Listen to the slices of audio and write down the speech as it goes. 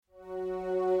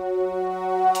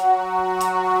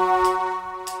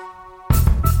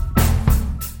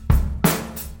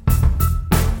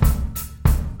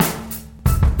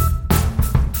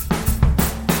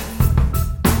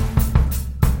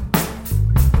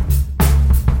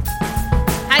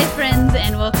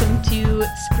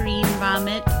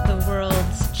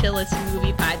mindless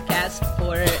movie podcast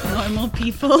for normal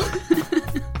people.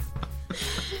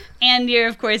 And you're,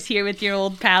 of course, here with your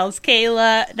old pals,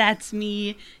 Kayla, that's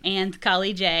me, and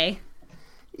Kali J.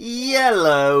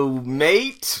 Yellow,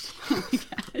 mate. Oh my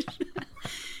gosh.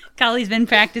 Kali's been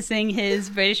practicing his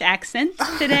British accent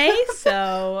today,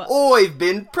 so... I've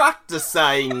been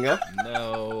practicing.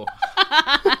 No.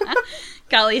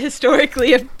 Kali,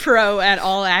 historically a pro at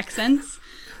all accents.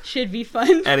 Should be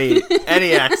fun.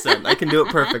 Any accent. I can do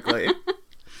it perfectly.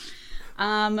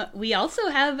 We also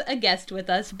have a guest with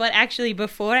us, but actually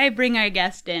before I bring our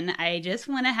guest in, I just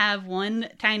want to have one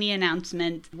tiny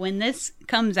announcement. When this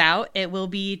comes out, it will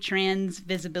be Trans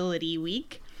Visibility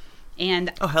Week,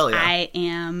 and oh, hell yeah. I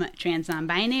am trans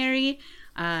non-binary,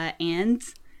 and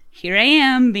here I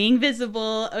am being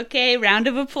visible. Okay, round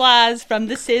of applause from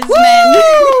the cis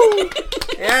men.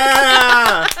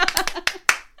 Yeah!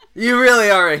 You really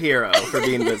are a hero for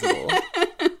being visible.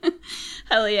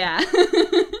 Hell yeah.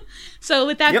 So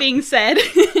with that being said,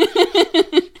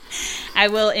 I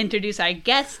will introduce our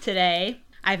guest today.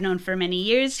 I've known for many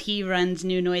years. He runs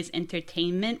New Noise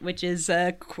Entertainment, which is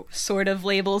a sort of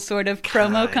label, sort of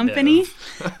promo company.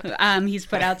 He's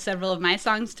put out several of my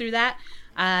songs through that.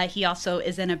 He also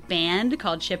is in a band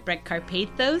called Shipwreck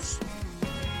Carpathos.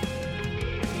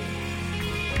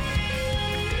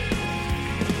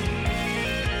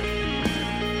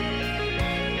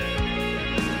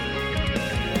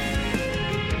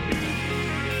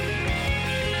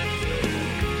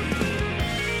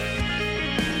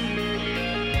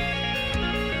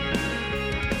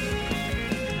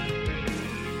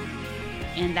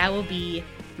 And that will be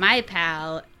my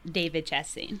pal, David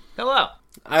Chastain. Hello.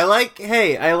 I like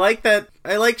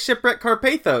Shipwreck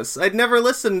Carpathos. I'd never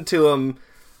listened to him,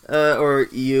 or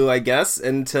you, I guess,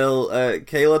 until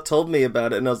Kayla told me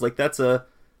about it, and I was like, that's a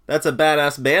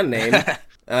badass band name.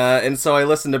 And so I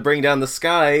listened to Bring Down the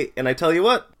Sky, and I tell you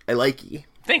what, I like ye.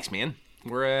 Thanks, man.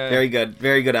 We're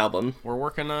very good album. We're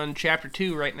working on chapter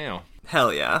 2 right now.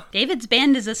 Hell yeah. David's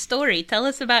band is a story. Tell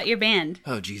us about your band.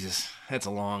 Oh, Jesus. That's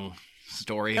a long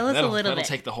story. Tell us a little bit. That'll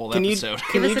take the whole episode.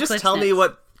 Can you just tell me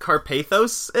what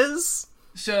Carpathos is?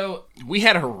 So, we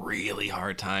had a really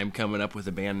hard time coming up with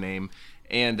a band name.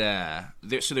 And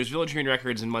there's Village Green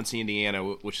Records in Muncie, Indiana,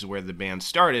 which is where the band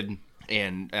started.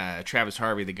 And Travis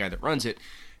Harvey, the guy that runs it,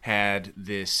 had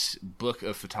this book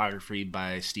of photography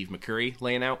by Steve McCurry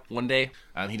laying out one day.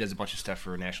 He does a bunch of stuff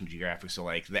for National Geographic. So,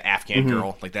 like, the Afghan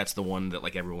girl, like, that's the one that,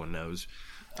 like, everyone knows.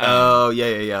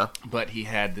 Yeah. But he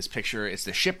had this picture. It's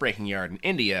the shipbreaking yard in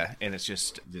India, and it's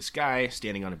just this guy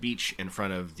standing on a beach in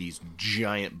front of these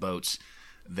giant boats.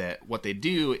 That what they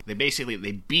do, they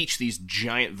beach these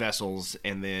giant vessels,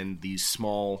 and then these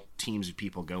small teams of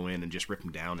people go in and just rip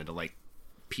them down into like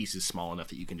pieces small enough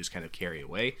that you can just kind of carry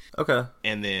away. Okay.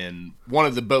 And then one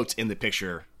of the boats in the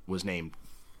picture was named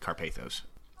Carpathos.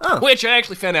 Oh. Which I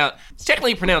actually found out it's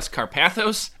technically pronounced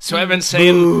Carpathos, so I've been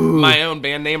saying my own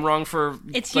band name wrong for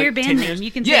It's like your band 10 name. years.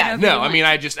 You can say it however you want. I mean,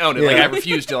 I just own it. Yeah. Like, I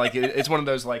refuse to, like, it's one of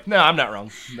those, like, no, I'm not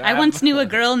wrong. I once knew a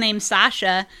girl named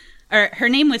Sasha, or her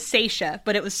name was Sasha,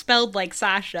 but it was spelled like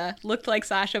Sasha, looked like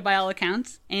Sasha by all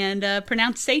accounts, and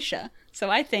pronounced Sasha. So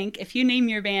I think if you name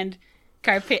your band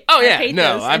Carpathos,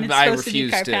 I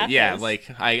refuse to. Carpathos. Yeah, like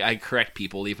I correct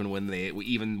people even when they do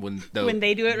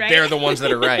it right. They're the ones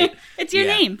that are right. It's your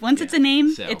name. Once it's a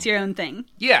name, it's your own thing.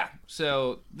 Yeah.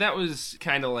 So that was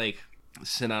kind of like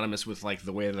synonymous with like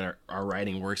the way that our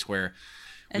writing works, where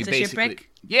As a shipwreck.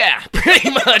 Yeah, pretty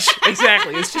much.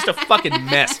 Exactly. It's just a fucking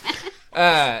mess.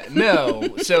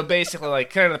 No. So basically,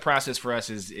 like, kind of the process for us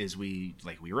is we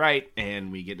write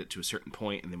and we get it to a certain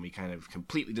point, and then we kind of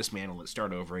completely dismantle it,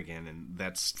 start over again, and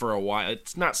that's for a while.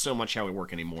 It's not so much how we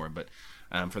work anymore, but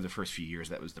for the first few years,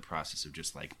 that was the process of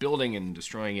just like building and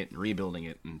destroying it and rebuilding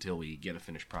it until we get a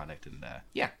finished product. And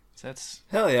so that's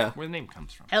hell yeah where the name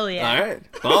comes from. Hell yeah! All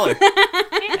right, baller.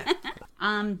 Yeah.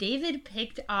 David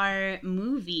picked our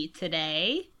movie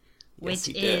today, which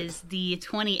is the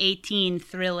 2018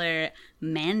 thriller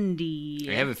Mandy.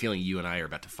 I have a feeling you and I are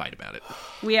about to fight about it.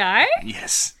 We are?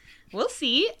 Yes. We'll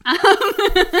see.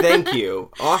 Thank you.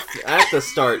 Off at the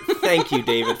start, thank you,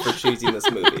 David, for choosing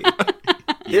this movie.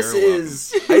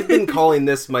 I've been calling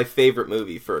this my favorite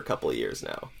movie for a couple of years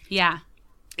now. Yeah.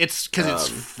 It's because it's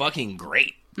fucking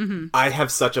great. Mm-hmm. I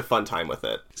have such a fun time with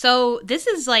it. So this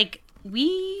is like,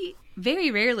 we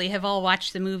very rarely have all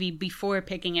watched the movie before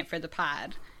picking it for the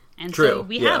pod. And True, so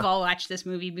we have all watched this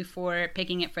movie before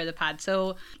picking it for the pod.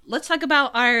 So let's talk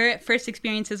about our first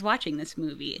experiences watching this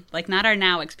movie. Like, not our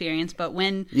now experience, but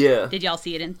when did y'all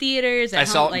see it in theaters? I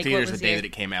saw it in theaters the day that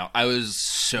it came out. I was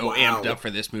so amped up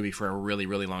for this movie for a really,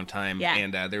 really long time. Yeah.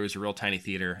 And there was a real tiny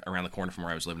theater around the corner from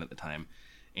where I was living at the time.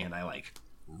 and I like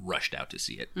rushed out to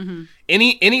see it. Mm-hmm.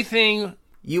 Anything.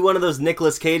 You one of those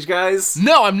Nicolas Cage guys?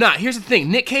 No, I'm not. Here's the thing: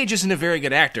 Nick Cage isn't a very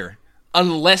good actor.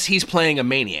 Unless he's playing a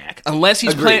maniac. Unless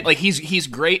he's playing, like, he's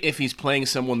great if he's playing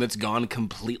someone that's gone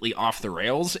completely off the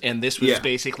rails, and this was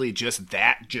basically just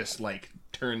that, just, like,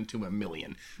 turned to a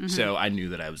million. Mm-hmm. So I knew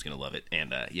that I was going to love it,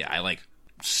 and, I, like,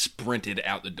 sprinted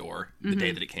out the door the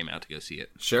day that it came out to go see it.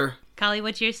 Sure. Kali,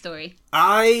 what's your story?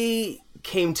 I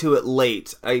came to it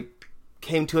late. I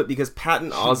came to it because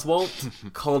Patton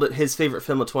Oswalt called it his favorite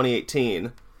film of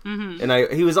 2018. Mm-hmm.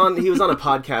 And he was on a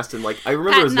podcast, and like I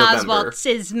remember it was November. Patton Oswalt,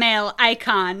 cis male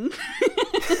icon.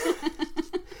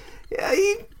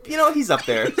 Yeah, he's up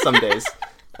there some days.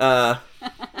 But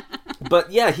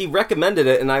yeah, he recommended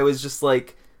it, and I was just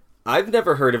like, I've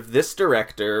never heard of this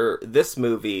director, this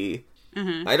movie.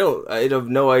 Mm-hmm. I have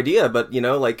no idea, but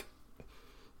like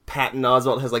Patton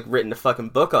Oswalt has like written a fucking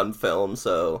book on film,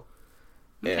 so.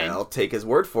 Okay. Yeah, I'll take his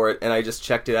word for it. And I just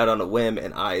checked it out on a whim,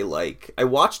 and I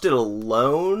watched it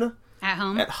alone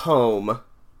at home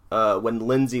when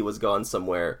Lindsay was gone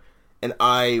somewhere, and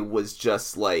I was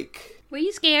just like, were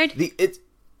you scared?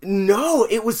 No,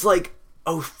 it was like,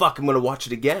 oh fuck, I'm gonna watch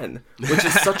it again, which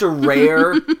is such a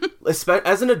rare.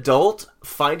 As an adult,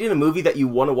 finding a movie that you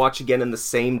want to watch again in the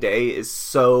same day is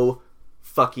so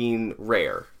fucking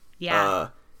rare. Yeah.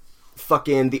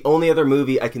 Fucking the only other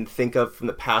movie I can think of from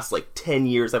the past 10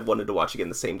 years I've wanted to watch again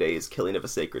the same day is Killing of a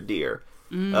Sacred Deer.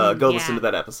 Listen to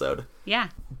that episode. Yeah.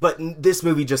 But this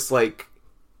movie just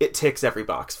it ticks every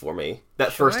box for me.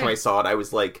 That first time I saw it, I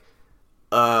was like,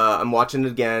 I'm watching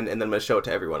it again, and then I'm going to show it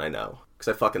to everyone I know because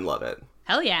I fucking love it.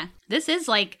 Hell yeah. This is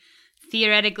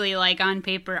theoretically, on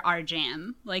paper, our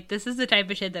jam. This is the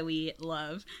type of shit that we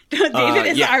love. David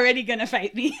is already gonna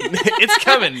fight me. It's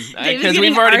coming, because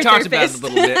we've already talked about it a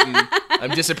little bit, and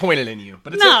I'm disappointed in you.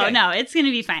 But it's okay. No, it's gonna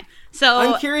be fine. So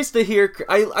I'm curious to hear.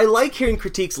 I like hearing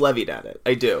critiques levied at it.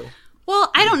 I do.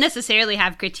 Well, I don't necessarily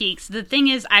have critiques. The thing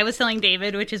is, I was telling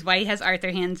David, which is why he has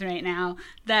Arthur hands right now,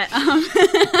 that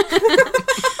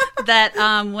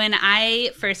when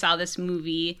I first saw this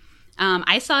movie.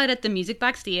 I saw it at the Music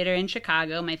Box Theater in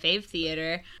Chicago, my fave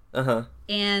theater. Uh-huh.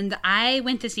 And I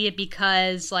went to see it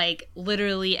because,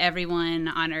 literally everyone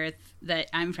on Earth that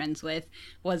I'm friends with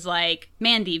was like,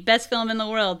 Mandy, best film in the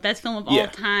world, best film of all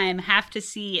time, have to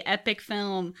see, epic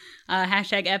film,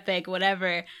 hashtag epic,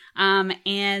 whatever.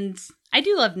 And I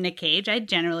do love Nick Cage. I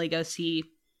generally go see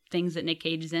things that Nick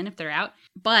Cage is in if they're out.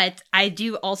 But I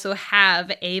do also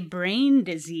have a brain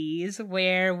disease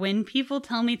where when people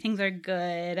tell me things are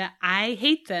good, I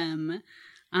hate them.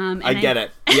 I get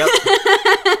it.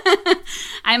 Yep.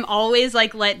 I'm always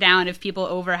let down if people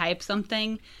overhype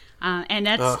something. And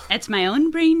that's my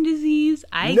own brain disease.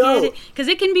 I get it. Because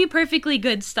it can be perfectly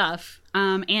good stuff.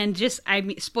 And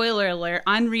spoiler alert,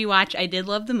 on rewatch, I did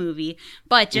love the movie.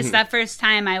 But just that first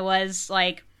time I was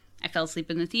I fell asleep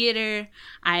in the theater.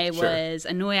 I was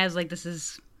annoyed. I was like, this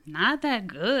is not that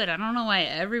good. I don't know why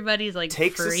everybody's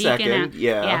takes freaking a second. out.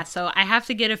 Yeah. Yeah, so I have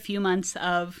to get a few months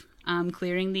of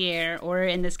clearing the air, or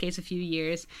in this case, a few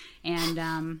years.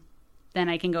 And then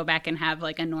I can go back and have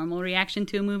a normal reaction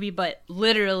to a movie. But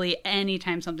literally,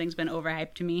 anytime something's been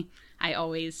overhyped to me, I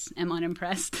always am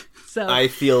unimpressed. So I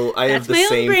feel I have the same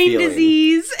feeling. That's my own brain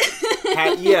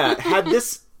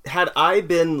disease. Had I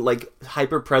been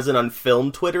hyper present on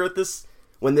film Twitter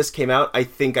when this came out, I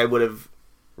think I would have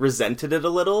resented it a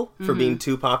little for being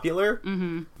too popular.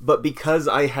 Mm-hmm. But because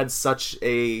I had such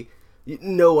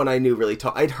no one I knew really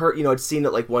I'd heard, I'd seen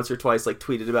it once or twice,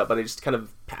 tweeted about, but I just kind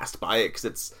of passed by it because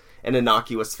it's an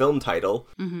innocuous film title.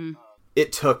 Mm-hmm.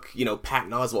 It took,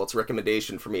 Patton Oswalt's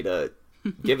recommendation for me to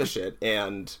give a shit,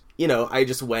 and I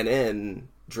just went in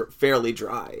fairly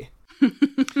dry.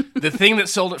 The thing that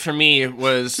sold it for me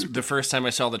was the first time I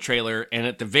saw the trailer, and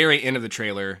at the very end of the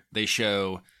trailer, they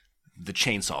show the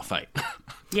chainsaw fight.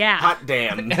 Yeah. Hot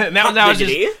damn. And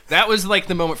that was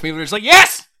the moment for me where it was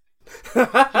yes!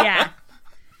 Yeah.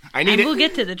 I need it. We'll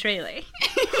get to the trailer.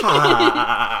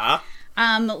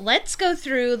 Let's go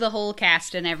through the whole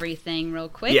cast and everything real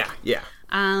quick. Yeah.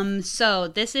 So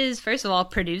this is, first of all,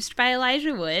 produced by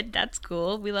Elijah Wood. That's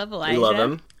cool. We love Elijah. We love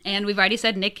him. And we've already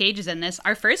said Nick Cage is in this.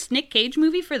 Our first Nick Cage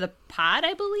movie for the pod,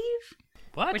 I believe.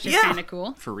 What? Which is kind of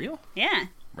cool. For real? Yeah.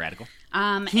 Radical.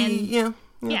 Yeah.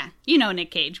 Nick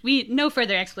Cage. No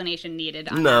further explanation needed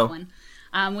on that one.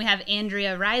 We have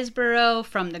Andrea Riseborough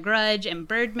from The Grudge and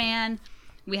Birdman.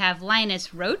 We have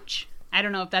Linus Roach. I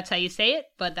don't know if that's how you say it,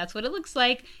 but that's what it looks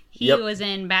like. He was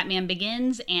in Batman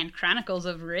Begins and Chronicles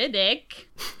of Riddick.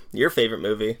 Your favorite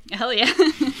movie. Hell yeah.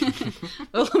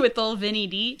 With old Vinny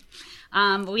D.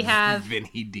 We have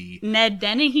Vinny D. Ned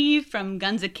Dennehy from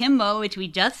Guns Akimbo, which we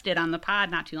just did on the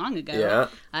pod not too long ago. Yeah.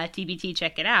 TBT,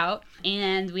 check it out.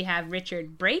 And we have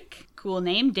Richard Brake, cool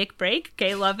name, Dick Brake.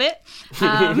 Okay, love it.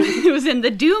 It was in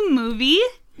the Doom movie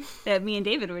that me and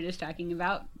David were just talking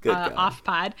about off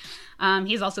pod.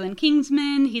 He's also in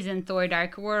Kingsman. He's in Thor: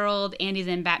 Dark World, and he's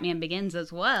in Batman Begins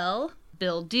as well.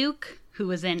 Bill Duke, who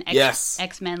was in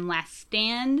X-Men Last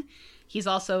Stand. He's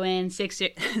also in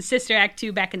Sister Act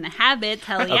 2 Back in the Habit.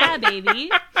 Hell yeah, baby.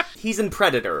 He's in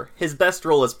Predator. His best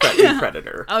role is in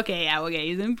Predator. Okay,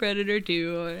 he's in Predator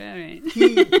too. All right.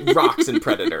 He rocks in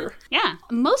Predator. Yeah.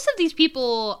 Most of these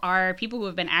people are people who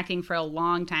have been acting for a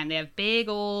long time. They have big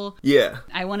old... Yeah.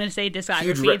 I wanted to say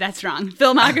discography. That's wrong.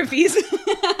 Filmographies.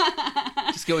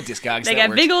 Just go with discography. They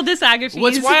got big old discographies.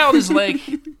 What's wild is, like,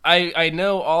 I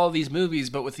know all of these movies,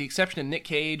 but with the exception of Nick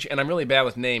Cage, and I'm really bad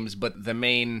with names, but the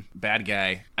main bad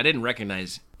guy, I didn't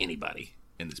recognize anybody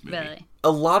in this movie. Really? A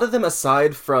lot of them,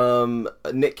 aside from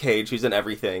Nick Cage, who's in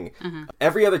everything,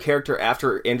 every other character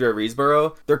after Andrea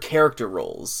Riseborough, they're character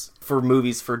roles for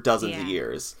movies for dozens of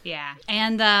years. Yeah.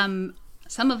 And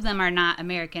some of them are not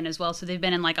American as well, so they've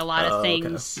been in like a lot of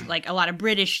things, like a lot of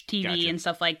British TV and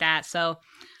stuff like that. So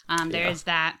there is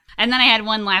that. And then I had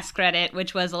one last credit,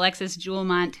 which was Alexis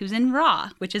Julemont, who's in Raw,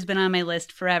 which has been on my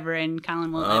list forever, and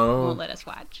Colin won't let us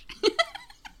watch.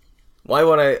 Why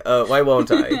won't I? Why won't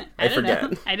I? I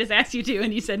forget. Know. I just asked you to,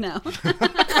 and you said no.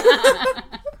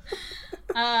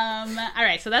 All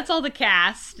right, so that's all the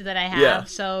cast that I have. Yeah.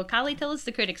 So, Kali, tell us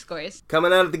the critic scores.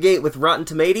 Coming out of the gate with Rotten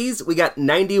Tomatoes, we got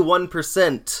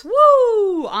 91%.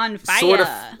 Woo! On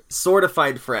fire.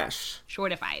 Sortified fresh.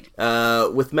 Shortified.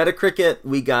 With Metacritic,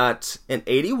 we got an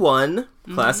 81.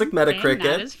 Classic Metacritic. Okay,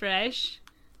 not as fresh.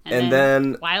 And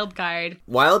then Wild card.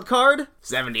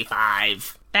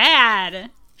 75. Bad.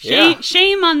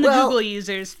 Shame on the Google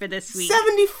users for this week.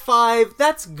 75,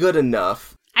 that's good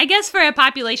enough. I guess for a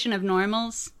population of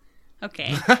normals.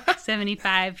 Okay.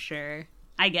 75, sure.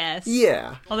 I guess.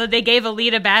 Yeah. Although they gave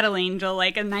Alita Battle Angel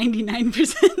like a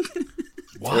 99%.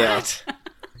 What? Yeah.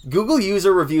 Google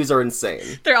user reviews are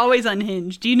insane. They're always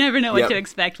unhinged. You never know what to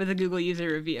expect with a Google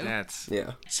user review.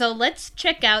 Yeah. So let's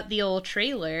check out the old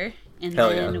trailer, and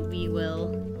then we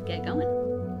will get going.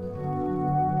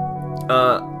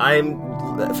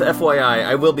 FYI,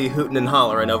 I will be hooting and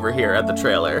hollering over here at the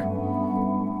trailer.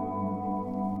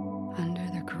 Under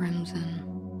the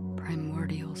crimson,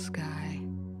 primordial sky,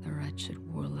 the wretched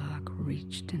warlock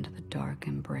reached into the dark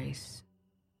embrace.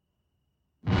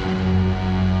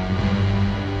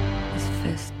 His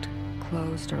fist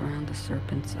closed around the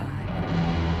serpent's eye.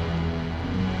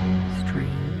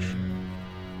 Strange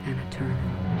and eternal.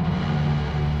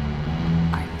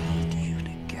 I need you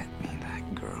to get me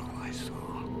that girl I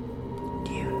saw.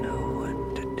 Do you know what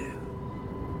to do?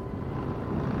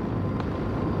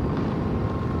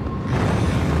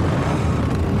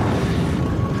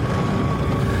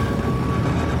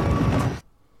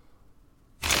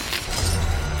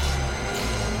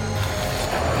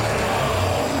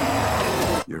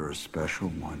 You're a special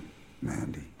one,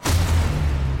 Mandy.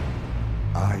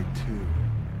 I, too,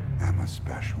 am a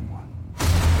special one.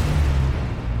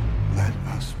 Let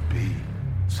us be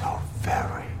so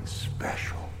very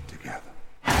special together.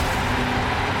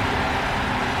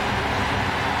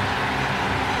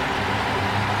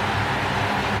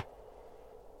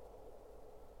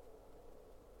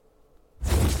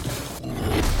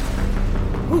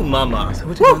 Ooh, mama. So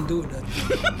what you gonna do with that?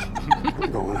 We're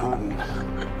going hunting.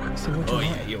 So what you want?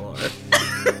 Yeah, you are.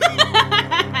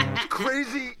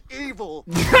 Crazy evil.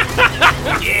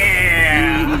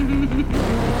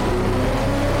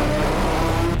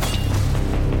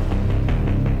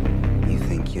 You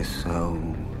think you're so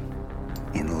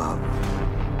in love?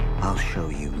 I'll show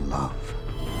you love.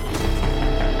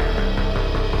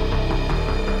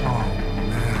 Oh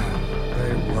man,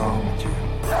 they wronged you.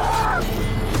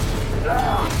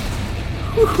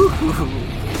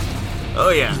 Oh,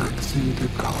 yeah. See the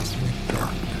cosmic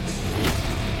darkness.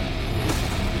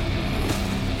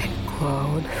 It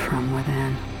glowed from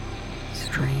within,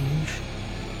 strange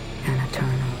and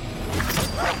eternal.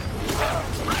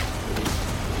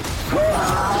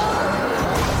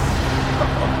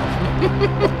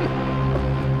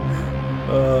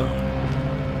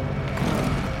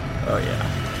 Oh,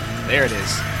 yeah. There it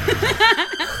is.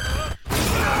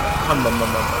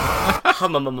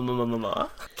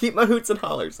 Keep my hoots and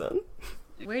hollers then.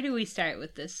 Where do we start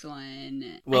with this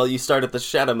one? Well, you start at the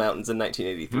Shadow Mountains in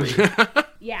 1983.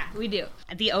 Yeah, we do.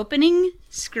 The opening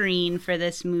screen for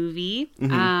this movie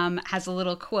has a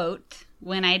little quote.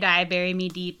 When I die, bury me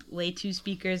deep, lay 2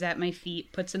 speakers at my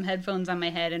feet, put some headphones on my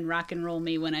head, and rock and roll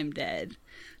me when I'm dead.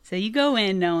 So you go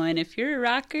in knowing if you're a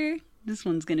rocker, this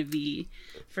one's going to be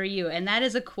for you. And that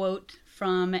is a quote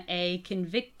from a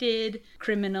convicted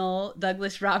criminal,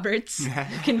 Douglas Roberts,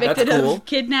 convicted That's cool. of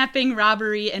kidnapping,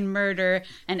 robbery, and murder,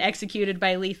 and executed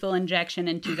by lethal injection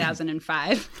in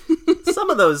 2005.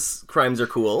 Some of those crimes are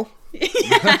cool.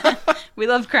 We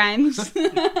love crimes.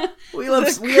 We love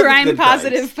Crime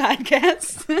positive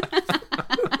podcast.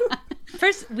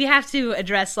 First, we have to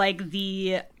address like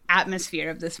the atmosphere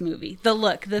of this movie, the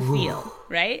look, the feel,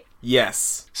 right?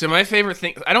 Yes. So my favorite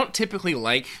thing, I don't typically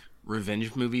like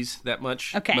revenge movies that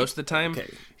much most of the time.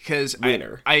 Okay. Because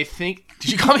Wiener. I think...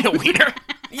 Did you call me a wiener?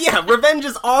 Yeah, revenge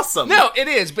is awesome. No, it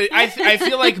is, but I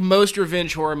feel like most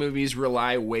revenge horror movies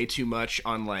rely way too much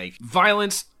on, like,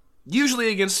 violence, usually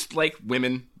against, like,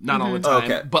 women, not all the time,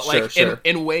 Okay, but, like, sure.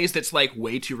 In ways that's, like,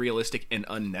 way too realistic and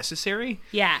unnecessary.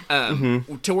 Yeah.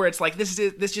 To where it's like, this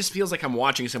just feels like I'm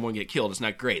watching someone get killed. It's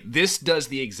not great. This does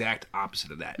the exact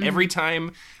opposite of that. Every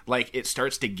time, like, it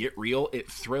starts to get real,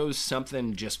 it throws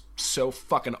something just so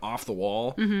fucking off the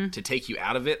wall to take you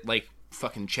out of it, like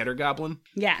fucking Cheddar Goblin.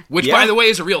 Yeah. Which, Yeah. by the way,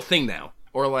 is a real thing now.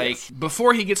 Or, like,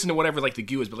 before he gets into whatever, like, the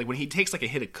goo is, but, like, when he takes, like, a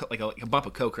hit of, like a bump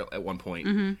of coke at one point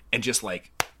and just,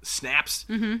 like, snaps,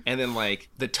 and then, like,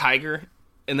 the tiger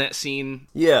in that scene,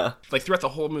 Yeah. like, throughout the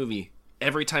whole movie,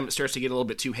 every time it starts to get a little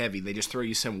bit too heavy, they just throw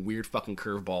you some weird fucking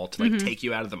curveball to, like, take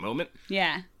you out of the moment.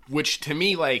 Yeah. Which, to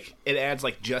me, like, it adds,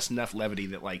 like, just enough levity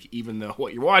that, like, even though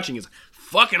what you're watching is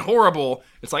fucking horrible,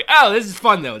 it's like, oh, this is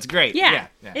fun, though. It's great. Yeah.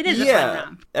 It is a fun Yeah.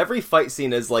 romp. Every fight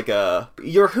scene is like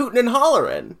you're hooting and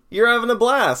hollering. You're having a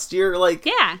blast. You're like,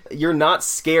 Yeah. you're not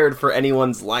scared for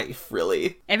anyone's life,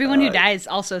 really. Everyone who dies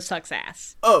also sucks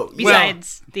ass. Oh,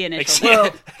 Besides the initial.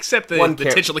 Except the one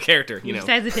titular character, you know.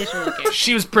 Besides the titular character.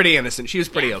 She was pretty innocent. She was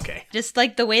pretty okay. Just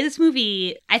like the way this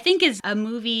movie, I think, is a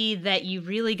movie that you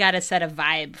really got to set a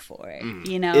vibe for.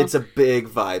 You know, it's a big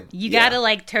vibe. you got to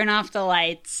like turn off the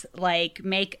lights, like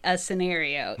make a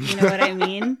scenario. You know what I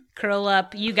mean? Curl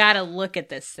up. You got to look at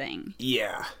this thing.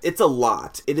 Yeah. It's a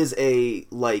lot. It is a,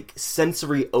 like,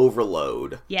 sensory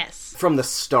overload Yes. from the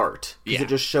start. Because Yeah. it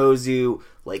just shows you,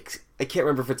 like, I can't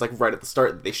remember if it's, like, right at the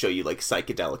start that they show you, like,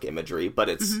 psychedelic imagery, but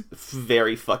it's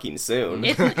very fucking soon.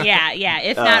 If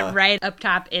not right up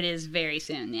top, it is very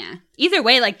soon, yeah. Either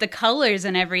way, like, the colors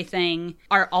and everything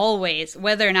are always,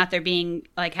 whether or not they're being,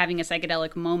 like, having a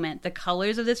psychedelic moment, the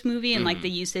colors of this movie and, like, the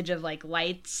usage of, like,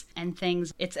 lights and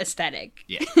things, it's aesthetic.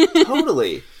 Yeah.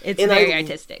 Totally. It's very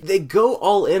artistic. They go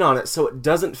all in on it so it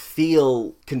doesn't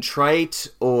feel contrite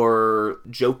or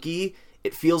jokey.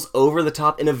 It feels over the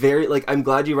top in a very, like, I'm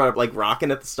glad you brought up, like,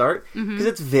 rockin' at the start, because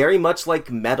it's very much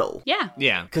like metal. Yeah.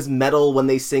 Yeah. Because metal, when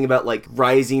they sing about, like,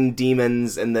 rising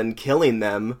demons and then killing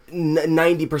them,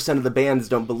 90% of the bands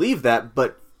don't believe that,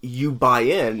 but you buy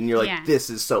in, and you're like, Yeah.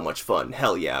 this is so much fun.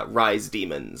 Hell yeah, rise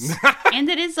demons. And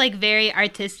it is, like, very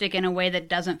artistic in a way that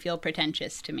doesn't feel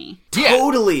pretentious to me. Yeah.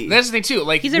 Totally. That's the thing, too.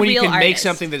 Like, He's a when you real can make artist.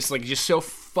 something that's, like, just so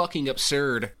fucking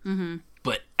absurd,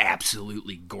 but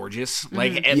absolutely gorgeous.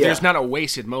 Like, and Yeah. there's not a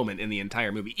wasted moment in the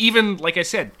entire movie. Even, like I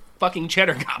said, fucking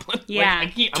Cheddar Goblin. Yeah.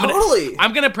 Totally.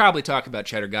 I'm gonna probably talk about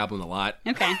Cheddar Goblin a lot.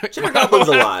 Okay. Cheddar Goblin's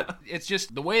a lot. It's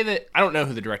just the way that, I don't know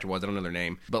who the director was, I don't know their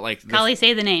name, but like... Kali,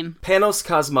 say the name. Panos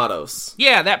Cosmatos.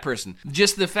 Yeah, that person.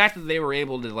 Just the fact that they were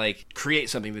able to, like, create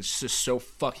something that's just so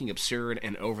fucking absurd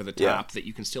and over the top that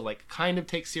you can still, like, kind of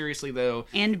take seriously, though.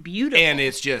 And beautiful. And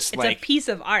it's just, It's like... a piece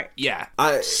of art. Yeah.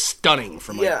 I- Stunning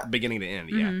from, like, Yeah. beginning to end.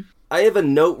 Yeah. I have a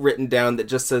note written down that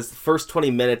just says the first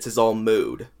 20 minutes is all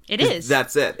mood. It is.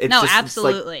 That's it. It's No, just,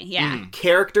 absolutely. It's like Yeah.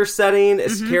 character setting,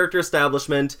 it's character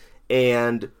establishment,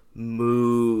 and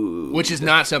mood. Which is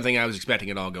not something I was expecting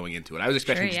at all going into it. I was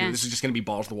expecting Sure, yeah. this is just going to be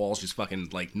balls to the walls, just fucking,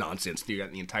 like, nonsense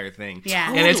throughout the entire thing. Yeah.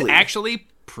 And it's Totally. actually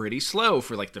pretty slow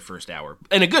for, like, the first hour.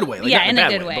 In a good way. Like, Yeah, not in a a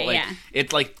bad good way, but, like, yeah.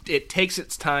 It, like, it takes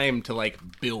its time to, like,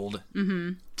 build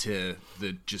to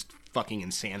the just fucking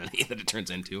insanity that it turns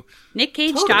into. Nick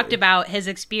Cage Totally. talked about his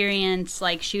experience,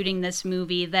 like, shooting this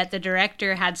movie, that the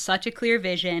director had such a clear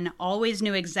vision, always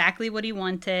knew exactly what he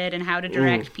wanted and how to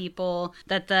direct people,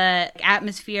 that the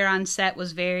atmosphere on set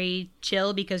was very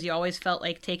chill because you always felt,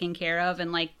 like, taken care of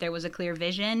and, like, there was a clear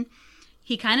vision.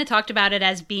 He kind of talked about it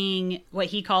as being what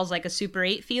he calls, like, a Super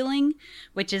 8 feeling,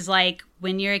 which is like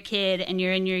when you're a kid and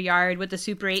you're in your yard with a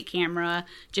Super 8 camera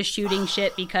just shooting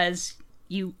shit because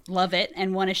you love it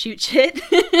and want to shoot shit.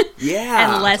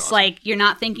 Yeah. And less like you're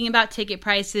not thinking about ticket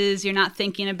prices, you're not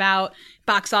thinking about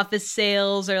box office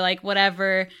sales or like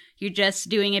whatever. You're just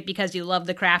doing it because you love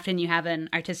the craft and you have an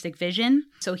artistic vision.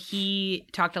 So he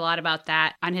talked a lot about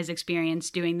that on his experience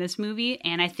doing this movie,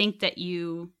 and I think that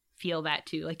you feel that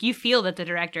too. Like, you feel that the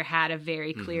director had a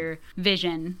very clear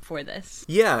vision for this.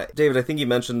 Yeah, David, I think you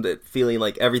mentioned it feeling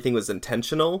like everything was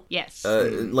intentional. Yes.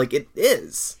 Like it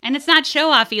is. And it's not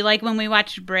show-offy like when we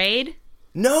watched Braid.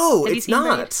 No, Have you it's seen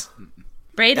not.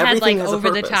 Braid had Everything like has a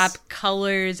over-the-top purpose.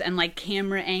 colors and like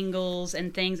camera angles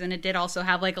and things, and it did also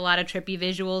have like a lot of trippy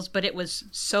visuals, but it was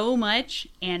so much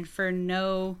and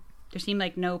there seemed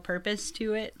like no purpose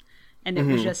to it, and it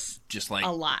was Just like a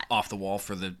lot. off the wall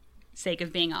for the Sake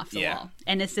of being off the wall.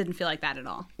 And this didn't feel like that at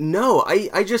all. No,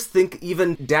 I just think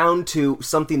even down to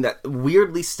something that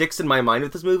weirdly sticks in my mind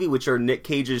with this movie, which are Nick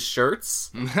Cage's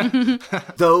shirts.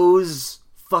 Those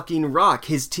fucking rock.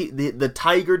 The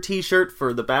tiger t-shirt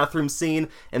for the bathroom scene,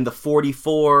 and the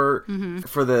 44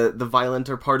 for the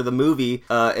violenter part of the movie,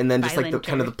 and then just like the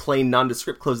kind of the plain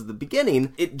nondescript clothes at the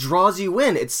beginning. It draws you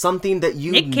in. It's something that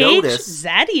you Nick Cage, notice.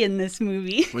 zaddy in this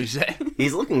movie. what do you say?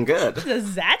 He's looking good. The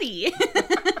zaddy.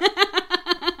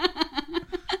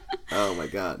 Oh my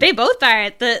god. They both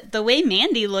are. The way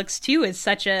Mandy looks too is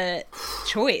such a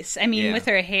choice. I mean, with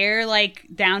her hair like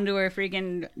down to her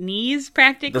freaking knees The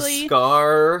practically,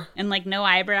 scar. and like no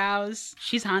eyebrows,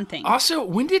 she's haunting. Also,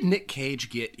 when did Nick Cage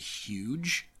get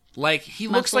huge? Like, he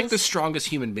looks like the Muscles? strongest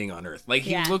human being on earth. Like,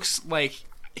 he Yeah. looks like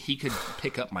he could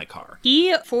pick up my car.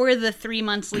 He, for the 3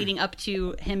 months leading up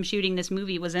to him shooting this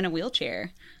movie, was in a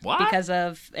wheelchair. What? Because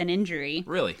of an injury.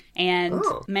 Really? And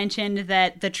mentioned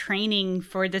that the training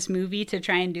for this movie to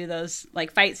try and do those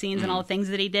like fight scenes and all the things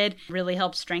that he did really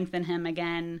helped strengthen him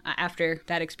again after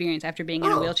that experience, after being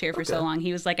in a wheelchair for so long.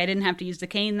 He was like, I didn't have to use the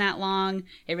cane that long.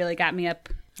 It really got me up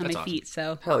on That's my awesome. feet.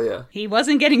 So Hell yeah. he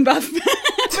wasn't getting buff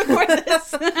before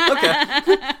this.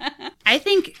 Okay. I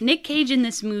think Nick Cage in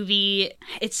this movie,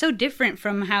 it's so different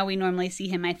from how we normally see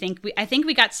him. I think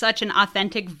we got such an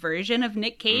authentic version of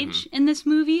Nick Cage in this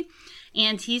movie.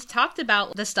 And he's talked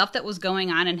about the stuff that was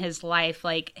going on in his life.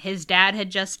 Like, his dad had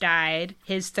just died.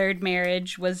 His third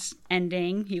marriage was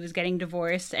ending. He was getting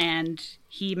divorced. And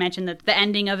he mentioned that the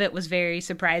ending of it was very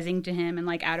surprising to him and,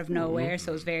 like, out of nowhere.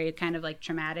 So it was very kind of, like,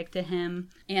 traumatic to him.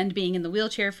 And being in the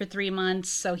wheelchair for 3 months.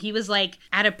 So he was, like,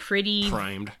 at a pretty...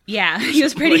 Primed. Yeah, he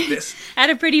was pretty... Like this. at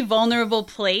a pretty vulnerable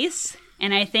place.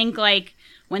 And I think, like,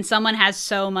 when someone has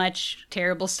so much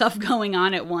terrible stuff going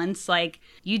on at once, like,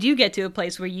 you do get to a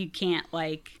place where you can't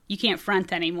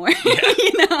front anymore.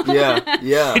 You know?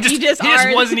 Yeah. He just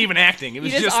wasn't even acting. It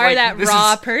was You just just are like, that this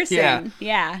raw is- person.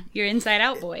 Yeah. You're inside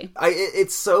out boy.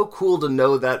 It's so cool to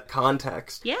know that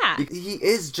context. Yeah. He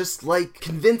is just like,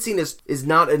 convincing is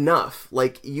not enough.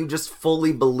 Like, you just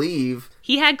fully believe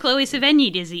He had Chloe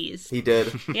Sevigny disease. he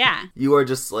did. Yeah. You are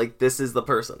just like, this is the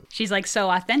person. She's like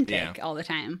so authentic Yeah. all the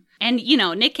time. And, you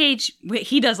know, Nick Cage,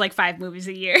 he does like 5 movies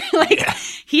a year. Like,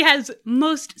 he has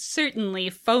most certainly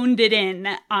phoned it in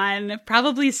on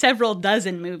probably several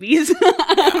dozen movies.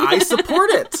 I support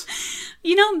it.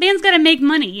 You know, man's got to make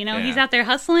money. You know, Yeah. he's out there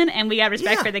hustling, and we got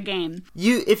respect Yeah. for the game.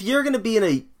 If you're gonna be in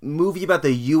a movie about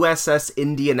the USS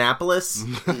Indianapolis,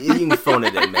 you can phone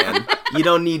it in, man. You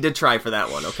don't need to try for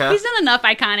that one, okay? He's done enough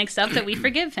iconic stuff that we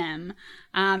forgive him.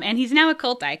 And he's now a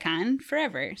cult icon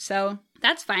forever. So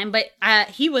that's fine. But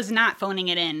he was not phoning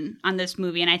it in on this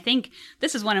movie. And I think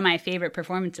this is one of my favorite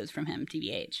performances from him,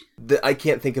 TBH. I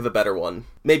can't think of a better one.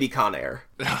 Maybe Con Air.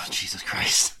 Oh, Jesus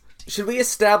Christ. Should we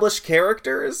establish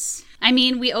characters? I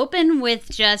mean, we open with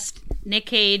just Nick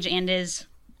Cage and his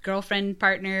girlfriend,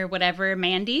 partner, whatever,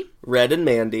 Mandy. Red and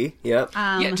Mandy, yep.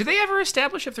 Yeah, do they ever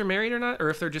establish if they're married or not? Or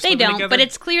if they're just They living don't, together? but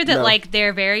it's clear that, No. like,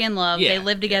 they're very in love. Yeah, They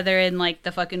live together in, like,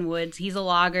 the fucking woods. He's a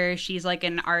logger. She's, like,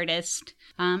 an artist.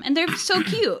 And they're so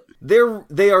cute.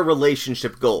 They are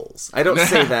relationship goals. I don't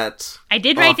say that. I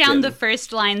did write down often. the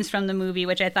first lines from the movie,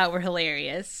 which I thought were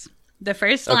hilarious. The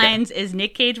first lines is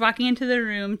Nick Cage walking into the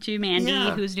room to Mandy,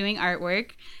 Yeah. who's doing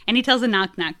artwork, and he tells a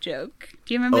knock-knock joke.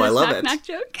 Do you remember Oh, I this love knock-knock it.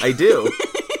 joke? I do.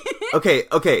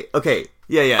 Okay.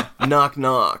 Yeah. Knock,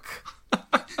 knock.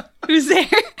 Who's there?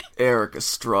 Eric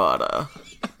Estrada.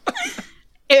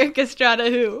 Eric Estrada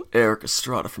who? Eric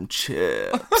Estrada from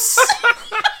Chips.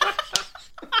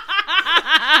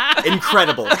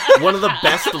 Incredible. One of the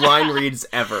best line reads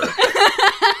ever.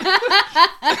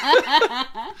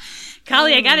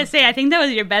 Kali, I gotta say, I think that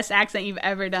was your best accent you've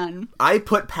ever done. I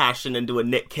put passion into a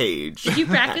Nick Cage. Did you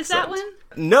practice that accent.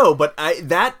 one? No, but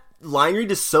that line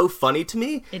read is so funny to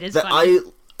me. It is that funny.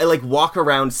 I like walk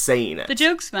around saying it. The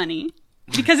joke's funny.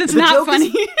 Because it's The not joke is-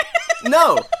 funny.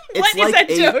 No, it's What is like that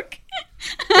joke?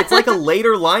 It's like a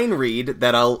later line read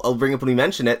that I'll bring up when we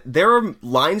mention it. There are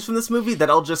lines from this movie that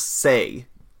I'll just say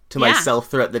to Yeah. myself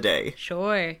throughout the day.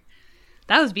 Sure.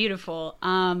 That was beautiful.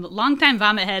 Longtime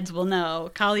vomit heads will know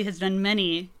Kali has done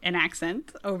many an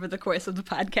accent over the course of the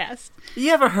podcast.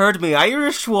 You ever heard me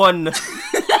Irish one?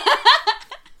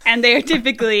 And they are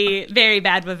typically very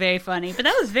bad but very funny. But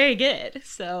that was very good.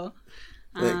 So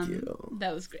Thank you.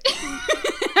 that was great.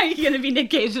 Are you going to be Nick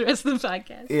Cage the rest of the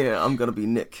podcast? Yeah, I'm gonna be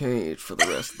Nick Cage for the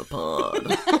rest of the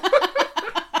pod.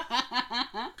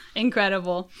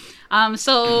 Incredible.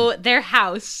 So their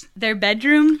house, their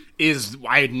bedroom.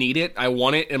 I need it. I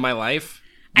want it in my life.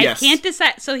 Yes. I can't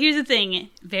decide. So here's the thing.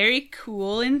 Very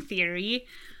cool in theory.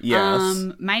 Yes.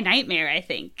 My nightmare, I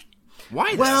think,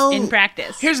 Why? Well, in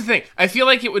practice. Here's the thing. I feel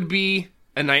like it would be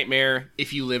a nightmare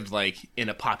if you lived like in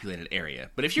a populated area.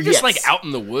 But if you're just Yes. like out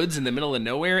in the woods in the middle of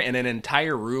nowhere and an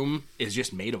entire room is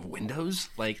just made of windows,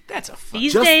 like that's a fuck.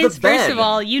 These Just the days, first bed. of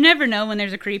all, you never know when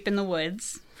there's a creep in the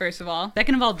woods. First of all,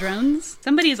 second of all, drones.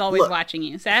 Somebody's always Look, watching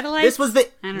you. Satellites. this was I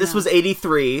don't know. was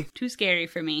 83. Too scary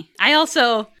for me. I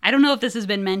don't know if this has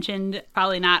been mentioned,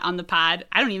 probably not on the pod.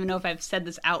 I don't even know if I've said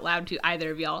this out loud to either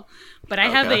of y'all, but I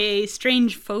have Okay. a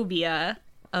strange phobia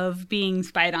of being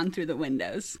spied on through the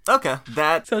windows. Okay,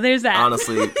 that So there's that.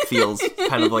 honestly feels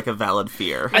kind of like a valid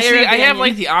fear. I Layer of have onion.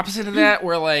 like the opposite of that,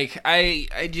 where like I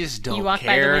just don't. You walk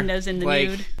by the care. windows in the like,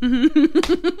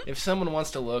 nude. if someone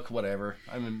wants to look, whatever.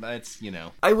 I mean, it's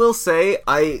I will say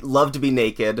I love to be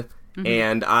naked,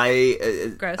 and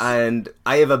Gross. I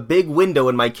have a big window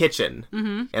in my kitchen,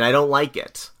 and I don't like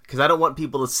it because I don't want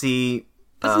people to see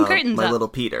some curtains my up. little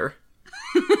Peter.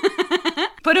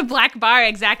 Put a black bar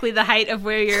exactly the height of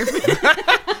where you're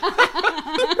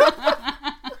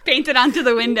painted onto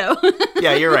the window.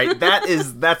 Yeah, you're right.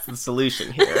 That's the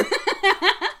solution here.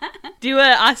 Do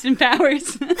a Austin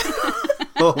Powers.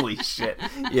 Holy shit.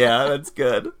 Yeah, that's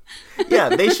good. Yeah,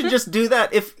 they should just do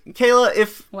that. If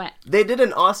What? they did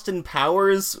an Austin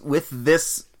Powers with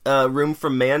this room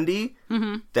from Mandy,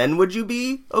 then would you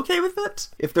be okay with it?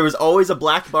 If there was always a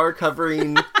black bar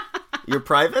covering your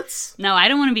privates, No, I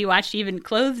don't want to be watched even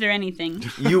clothed or anything.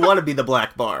 you want to be the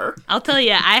black bar. I'll tell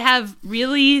you, I have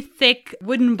really thick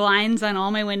wooden blinds on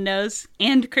all my windows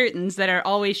and curtains that are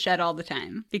always shut all the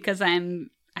time because I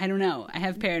don't know, I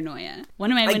have paranoia.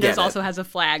 One of my get windows it. also has a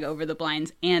flag over the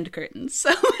blinds and curtains.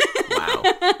 So Wow.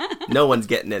 No one's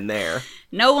getting in there.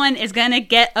 no one is going to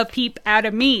get a peep out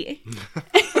of me.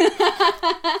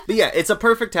 But yeah, it's a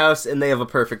perfect house and they have a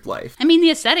perfect life. I mean, the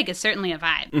aesthetic is certainly a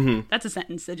vibe. That's a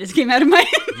sentence that just came out of my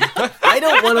I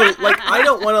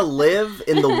don't want to live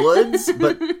in the woods,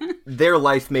 but their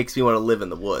life makes me want to live in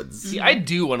the woods. See, I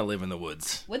do want to live in the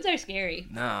woods. Woods are scary.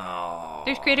 No,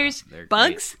 There's critters, they're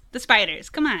bugs, the spiders.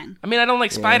 Come on. I mean, I don't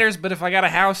like spiders, but if I got a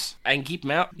house, I can keep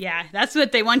them out. Yeah, that's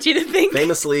what they want you to think.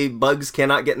 Famously, bugs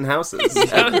cannot get in houses.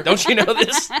 Don't you know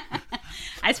this?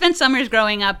 I spent summers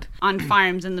growing up on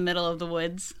farms in the middle of the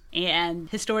woods, and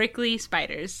historically,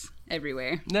 spiders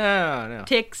everywhere. No.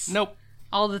 Ticks. Nope.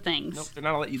 All the things. Nope. They're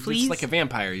not. It's Fleas? like a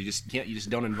vampire. You just can't. You just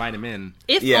don't invite them in.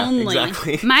 If Yeah, only.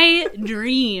 exactly. My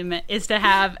dream is to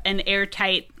have an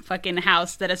airtight fucking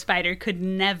house that a spider could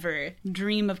never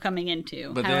dream of coming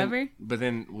into. However,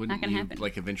 then not wouldn't gonna you happen.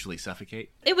 like eventually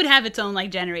suffocate? it would have its own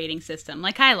like generating system,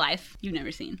 like High Life. You've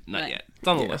never seen. Not but yet. It's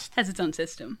on the Yeah. list. Has its own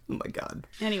system. Oh my god.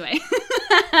 Anyway.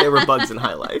 There were bugs in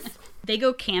High Life. They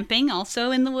go camping also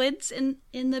in the woods in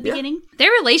the beginning. Their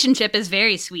relationship is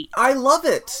very sweet. I love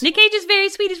it. Nick Cage is very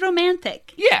sweet. He's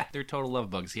romantic. Yeah, they're total love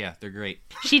bugs. Yeah, they're great.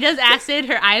 She does acid.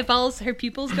 Her eyeballs, her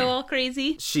pupils go all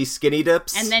crazy. She skinny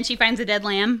dips. And then she finds a dead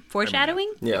lamb.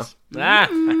 Foreshadowing? yeah.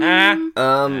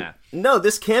 Ah, No,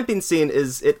 this camping scene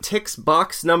it ticks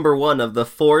box number 1 of the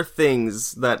 4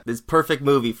 things that is perfect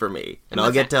movie for me. And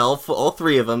I'll get to all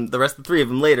 3 of them, the rest of the 3 of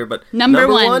them later, but Number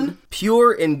one. 1,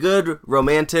 pure and good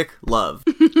romantic love.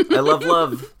 I love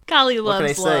love. Kali can loves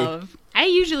I say? love. I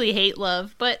usually hate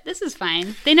love, but this is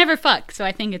fine. They never fuck, so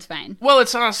I think it's fine. Well,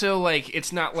 it's also like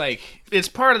it's not like it's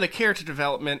part of the character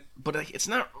development, but like, it's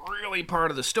not really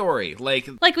part of the story. Like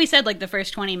Like we said, like the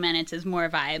first 20 minutes is more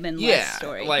vibe and yeah, less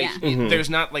story. like yeah. there's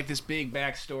not like this big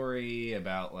backstory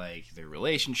about like their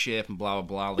relationship and blah blah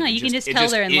blah. Like, No, it you can just it tell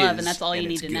they're in love, is, and that's all you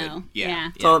need it's to good. know. Yeah.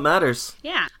 That's all that matters.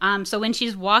 Yeah. So when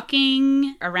she's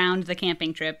walking around the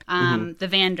camping trip, the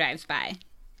van drives by.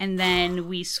 And then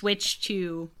we switch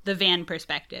to the van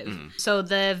perspective. So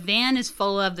the van is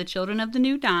full of the Children of the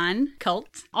New Dawn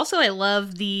cult. Also, I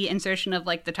love the insertion of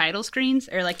like the title screens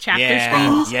or like chapter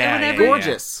screens or whatever.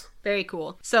 Gorgeous. Very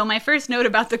cool. So my first note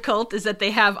about the cult is that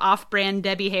they have off-brand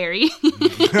Debbie Harry.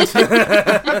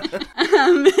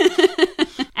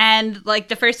 And like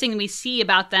the first thing we see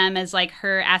about them is like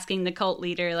her asking the cult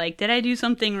leader, like, did I do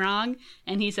something wrong?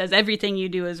 And he says, everything you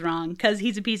do is wrong because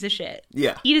he's a piece of shit.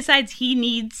 Yeah. He decides he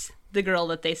needs the girl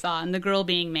that they saw, and the girl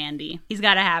being Mandy. He's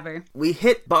got to have her. We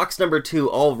hit box number 2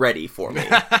 already for me.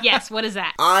 Yes, what is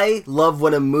that? I love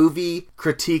when a movie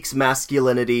critiques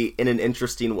masculinity in an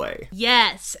interesting way.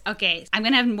 Yes. Okay, I'm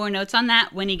going to have more notes on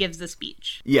that when he gives the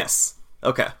speech. Yes.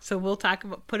 Okay. So we'll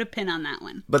put a pin on that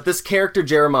one. But this character,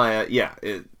 Jeremiah,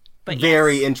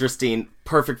 very yes. interesting,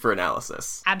 perfect for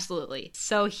analysis. Absolutely.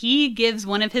 So he gives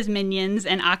one of his minions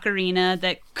an ocarina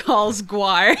that calls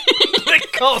Gwar.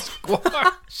 That calls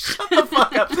Gwar. Shut the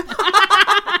fuck up.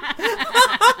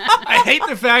 I hate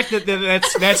the fact that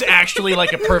that's actually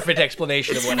like a perfect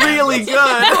explanation of what Really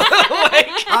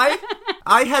happens. good.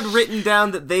 I had written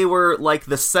down that they were like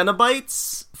the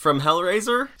Cenobites from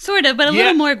Hellraiser. Sort of, but a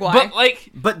little more Gwar.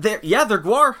 But they're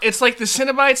Gwar. It's like the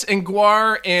Cenobites and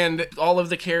Gwar and all of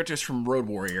the characters from Road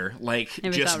Warrior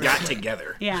just got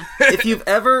together. Yeah. If you've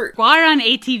ever... Gwar on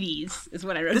ATVs is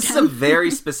what I wrote This down. is a very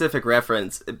specific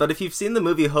reference, but if you've seen the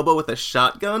movie Hobo with a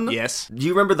Shotgun... Yes. Do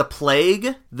you remember the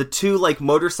Plague? The two,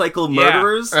 motorcycle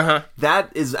murderers? Uh-huh.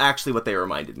 That is actually what they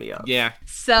reminded me of. Yeah.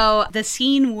 So the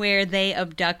scene where they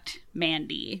abduct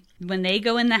Mandy, when they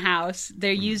go in the house,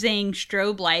 they're using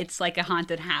strobe lights like a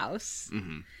haunted house.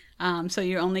 Mm-hmm. So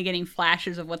you're only getting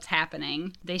flashes of what's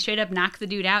happening. They straight up knock the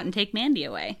dude out and take Mandy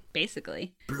away,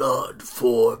 basically. Blood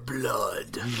for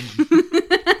blood.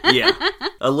 Yeah.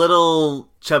 A little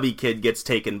chubby kid gets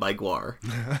taken by Gwar.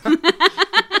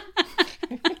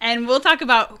 And we'll talk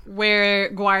about where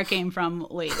Gwar came from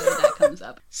later. That comes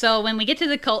up. So when we get to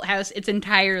the cult house, it's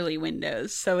entirely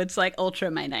windows. So it's like ultra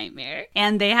my nightmare.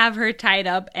 And they have her tied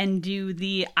up and do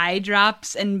the eye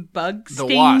drops and bug The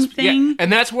sting wasp. thing. Yeah.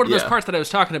 And that's one of those parts that I was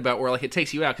talking about where it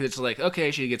takes you out because it's like,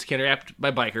 okay, she gets kidnapped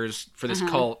by bikers for this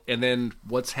cult. And then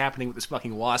what's happening with this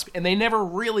fucking wasp? And they never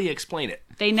really explain it.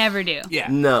 They never do. Yeah.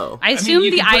 No. I assume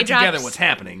you the can put eye it together drops. what's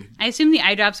happening. I assume the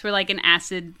eye drops were like an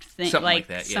acid thing, Something like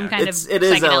that, yeah. some kind It is of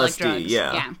psychedelic LSD, drugs.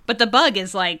 yeah. But the bug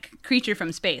is like creature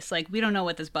from space. Like we don't know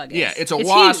what this bug is. Yeah, it's a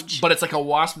wasp, huge. but it's like a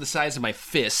wasp the size of my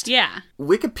fist. Yeah.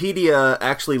 Wikipedia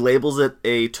actually labels it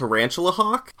a tarantula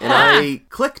hawk, and I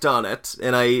clicked on it,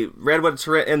 and I read what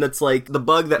and it's like the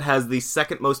bug that has the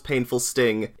second most painful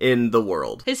sting in the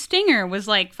world. His stinger was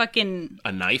like fucking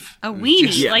A knife? a weenie.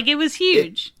 Yeah. Like it was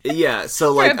huge. Yeah,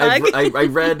 so For a bug. I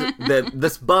read that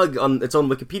this bug on its own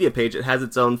Wikipedia page, it has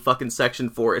its own fucking section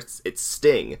for its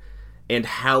sting and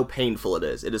how painful it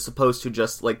is. It is supposed to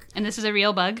just And this is a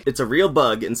real bug? it's a real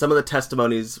bug, and some of the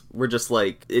testimonies were just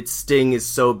like, its sting is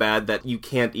so bad that you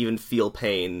can't even feel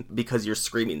pain because you're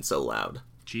screaming so loud.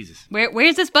 Jesus.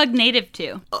 Where's this bug native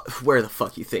to? Where the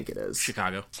fuck you think it is?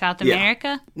 Chicago. South Yeah.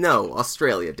 America? No,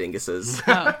 Australia, dinguses.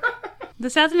 Oh. The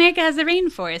South America has the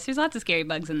rainforest. There's lots of scary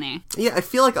bugs in there. Yeah, I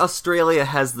feel like Australia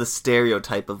has the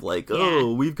stereotype of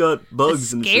we've got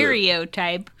bugs and shit.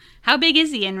 Stereotype. How big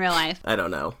is he in real life? I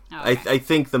don't know. Oh, okay. I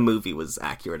think the movie was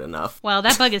accurate enough. Well,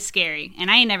 that bug is scary, and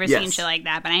I ain't never seen Yes. shit like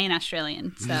that, but I ain't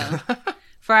Australian, so...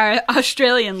 For our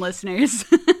Australian listeners,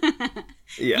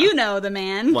 Yeah. you know the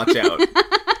man. Watch out.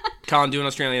 Colin, do an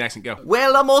Australian accent, go.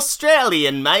 Well, I'm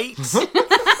Australian, mate.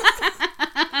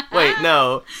 Wait,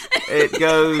 no. It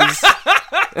goes...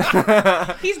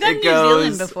 He's done It New goes...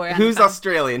 Zealand before. on Who's the pod.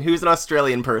 Australian? Who's an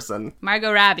Australian person?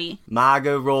 Margot Robbie.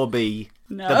 Margot Robbie.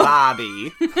 No. The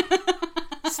Barbie.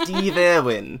 Steve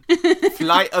Irwin.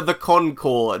 Flight of the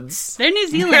Conchords. They're New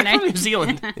Zealand, From New aren't they?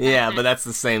 Zealand. Yeah, but that's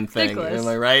the same thing. close. Am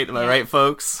I right? Am I right,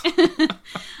 folks?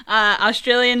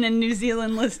 Australian and New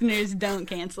Zealand listeners, don't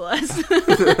cancel us.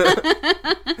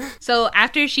 So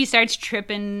after she starts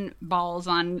tripping balls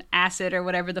on acid or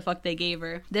whatever the fuck they gave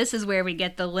her, this is where we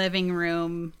get the living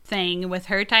room thing with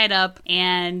her tied up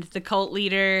and the cult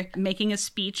leader making a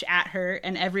speech at her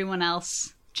and everyone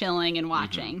else chilling and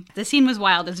watching. The scene was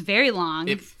wild. It's very long.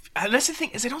 And that's the thing,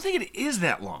 is I don't think it is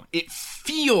that long. It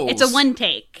feels... It's a one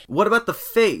take. What about the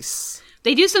face?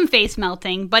 They do some face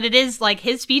melting, but it is like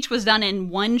his speech was done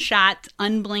in one shot,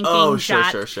 unblinking Oh, sure,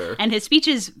 shot. sure. And his speech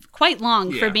is quite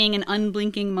long for Yeah. being an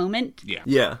unblinking moment. Yeah.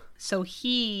 Yeah. So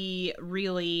he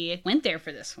really went there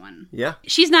for this one. Yeah.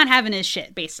 She's not having his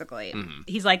shit, basically. Mm-hmm.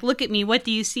 He's like, look at me, what do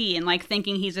you see? And like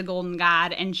thinking he's a golden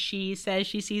god. And she says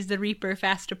she sees the Reaper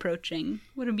fast approaching.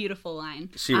 What a beautiful line.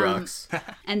 She rocks.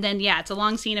 And then, yeah, it's a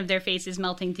long scene of their faces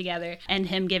melting together and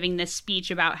him giving this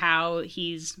speech about how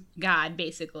he's God,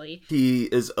 basically. He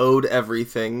is owed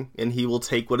everything, and he will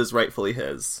take what is rightfully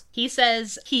his. He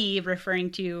says he,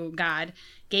 referring to God,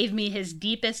 gave me his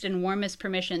deepest and warmest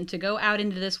permission to go out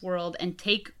into this world and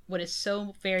take what is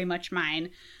so very much mine,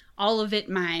 all of it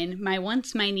mine, my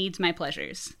wants, my needs, my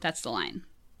pleasures. That's the line.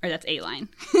 Or that's a line.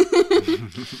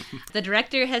 The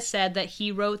director has said that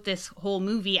he wrote this whole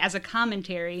movie as a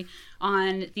commentary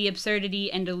on the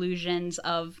absurdity and delusions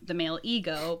of the male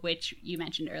ego, which you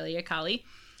mentioned earlier, Kali,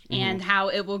 and how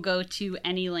it will go to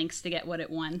any lengths to get what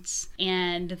it wants.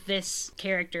 And this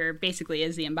character basically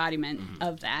is the embodiment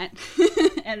of that.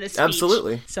 And the speech.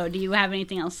 Absolutely. So do you have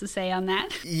anything else to say on that?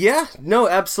 Yeah, no,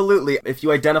 absolutely. If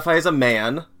you identify as a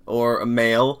man or a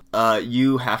male,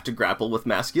 you have to grapple with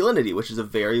masculinity, which is a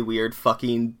very weird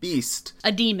fucking beast.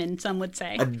 A demon, some would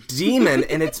say. A demon,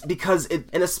 and it's because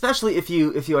and especially if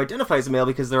you identify as a male,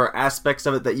 because there are aspects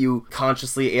of it that you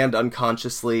consciously and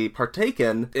unconsciously partake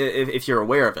in, if you're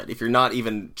aware of it. If you're not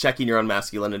even checking your own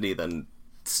masculinity, then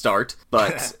start.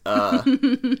 But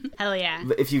Hell yeah.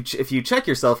 if you check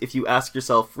yourself, if you ask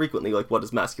yourself frequently, like, what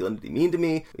does masculinity mean to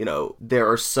me? You know, there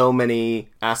are so many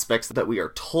aspects that we are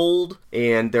told,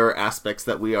 and there are aspects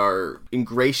that we are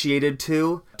ingratiated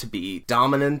to be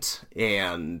dominant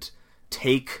and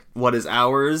take what is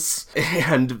ours,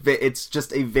 and it's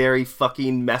just a very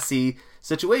fucking messy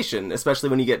situation, especially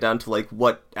when you get down to like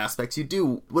what aspects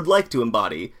you would like to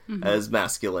embody as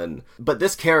masculine. But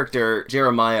this character,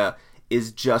 Jeremiah,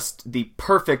 is just the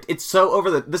perfect. It's so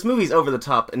this movie's over the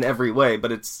top in every way,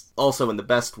 but it's also in the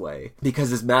best way, because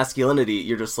his masculinity,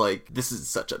 you're just like, this is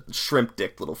such a shrimp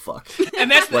dick little fuck. And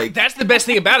that's like that's the best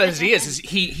thing about it is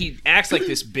he acts like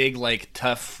this big, like,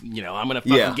 tough, you know, I'm gonna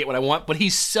fucking get what I want, but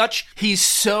he's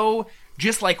so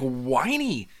just like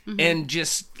whiny and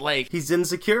just like he's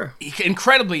insecure,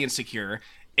 incredibly insecure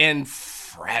and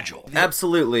fragile.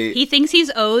 Absolutely. He thinks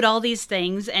he's owed all these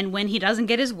things, and when he doesn't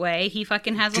get his way, he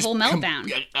fucking has a whole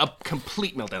meltdown. A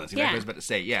complete meltdown. That's exactly what I was about to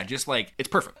say. Yeah, just like, it's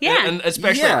perfect. Yeah. And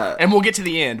especially, and we'll get to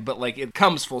the end, but like, it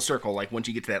comes full circle, like, once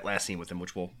you get to that last scene with him,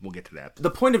 which we'll get to that.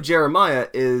 The point of Jeremiah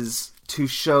is to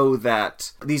show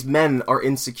that these men are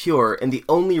insecure, and the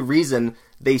only reason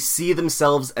they see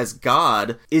themselves as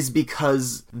God is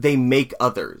because they make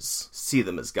others see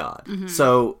them as God.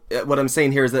 So what I'm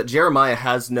saying here is that Jeremiah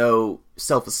has no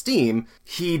self-esteem.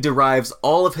 He derives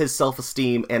all of his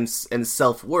self-esteem and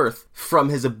self-worth from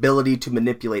his ability to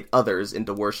manipulate others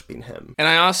into worshiping him. And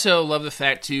I also love the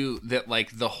fact, too, that,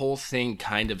 like, the whole thing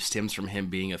kind of stems from him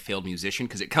being a failed musician,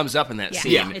 because it comes up in that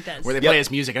scene it does. where they play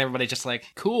his music and everybody's just like,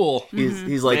 cool.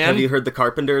 He's like, man. have you heard the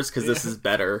Carpenters? Because this is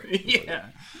better. Yeah.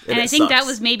 And I think that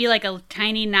was maybe like a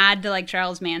tiny nod to like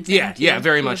Charles Manson. Yeah,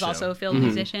 very who much was so. also a field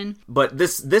musician. But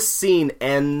this scene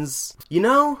ends, you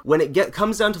know, when it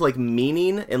comes down to like meaning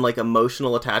and like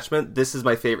emotional attachment, this is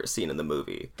my favorite scene in the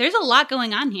movie. There's a lot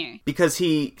going on here. Because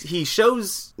he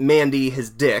shows Mandy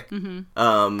his dick.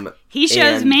 He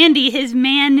shows Mandy his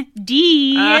man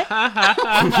D.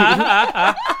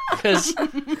 Because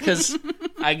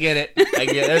I get it.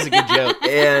 That was a good joke.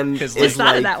 And Just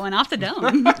thought of that one off the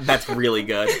dome. That's really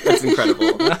good. That's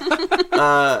incredible.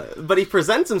 But he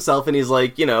presents himself and he's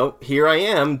like, you know, here I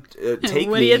am. Take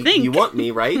What me. do you think? You want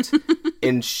me, right?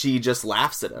 And she just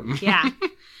laughs at him. Yeah.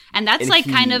 And that's And like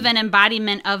kind of an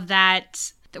embodiment of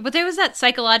that. But there was that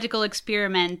psychological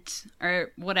experiment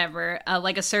or whatever,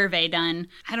 like a survey done.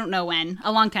 I don't know when,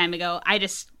 a long time ago. I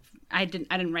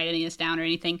didn't write any of this down or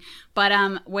anything, but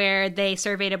where they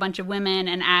surveyed a bunch of women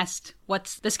and asked,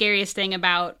 what's the scariest thing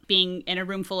about being in a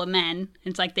room full of men?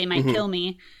 It's like, they might kill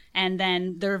me. And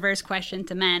then the reverse question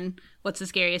to men, what's the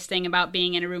scariest thing about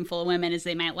being in a room full of women, is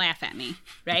they might laugh at me,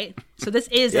 right? So this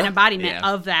is an embodiment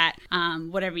of that,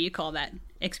 whatever you call that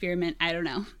experiment, I don't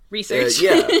know, research.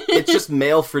 It's just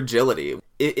male fragility.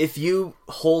 If you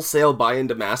wholesale buy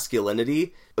into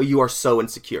masculinity, you are so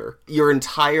insecure. Your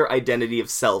entire identity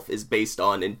of self is based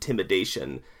on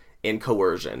intimidation and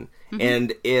coercion.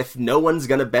 And if no one's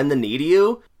gonna bend the knee to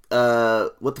you,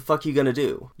 what the fuck are you gonna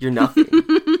do? You're nothing.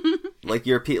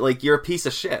 You're a piece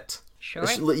of shit.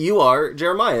 Sure. You are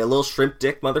Jeremiah, a little shrimp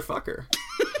dick motherfucker.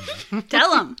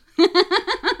 Tell him.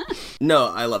 No,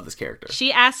 I love this character.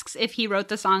 She asks if he wrote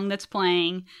the song that's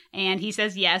playing, and he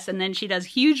says yes, and then she does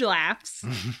huge laughs,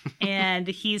 and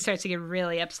he starts to get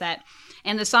really upset.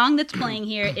 And the song that's playing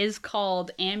here is called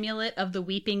Amulet of the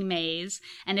Weeping Maze,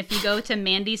 and if you go to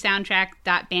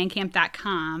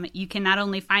mandysoundtrack.bandcamp.com, you can not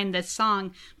only find this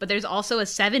song, but there's also a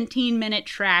 17-minute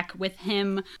track with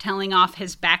him telling off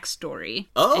his backstory.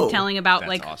 Oh, and telling about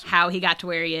like awesome. how he got to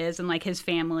where he is and like his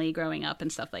family growing up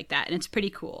and stuff like that, and it's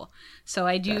pretty cool. So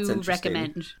I do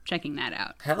recommend checking that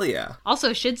out. Hell yeah.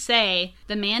 Also, should say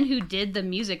the man who did the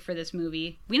music for this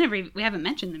movie, we haven't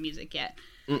mentioned the music yet.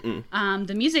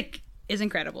 The music is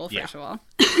incredible, first of all.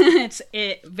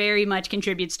 It very much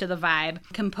contributes to the vibe.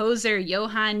 Composer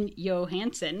Johan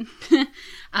Johansson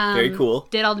very cool.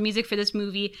 did all the music for this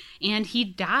movie, and he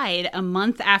died a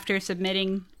month after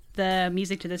submitting the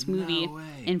music to this movie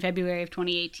in February of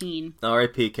 2018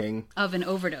 R.I.P. King. of an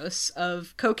overdose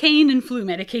of cocaine and flu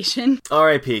medication.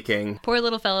 R.I.P. King. Poor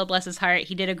little fellow, bless his heart.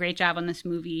 He did a great job on this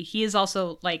movie. He is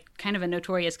also, like, kind of a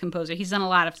notorious composer. He's done a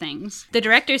lot of things. The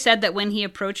director said that when he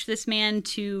approached this man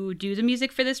to do the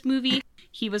music for this movie,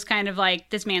 he was kind of like,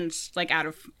 this man's, like, out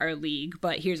of our league,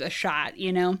 but here's a shot,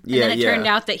 you know? And then it turned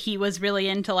out that he was really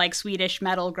into, like, Swedish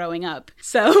metal growing up.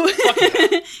 So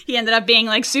he ended up being,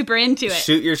 like, super into it.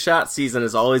 Shoot your shot season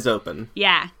is always open.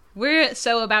 Yeah. We're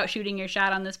so about shooting your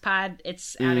shot on this pod,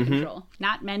 it's out of control.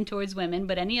 Not men towards women,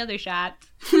 but any other shot.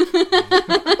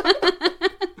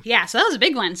 Yeah, so that was a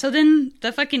big one. So then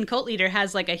the fucking cult leader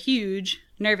has, like, a huge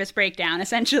nervous breakdown,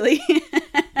 essentially.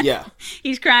 Yeah.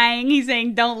 He's crying. He's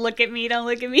saying, don't look at me, don't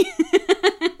look at me.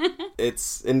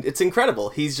 It's incredible.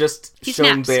 He's just He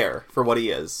shown snaps. bare for what he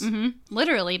is.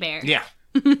 Literally bare. Yeah.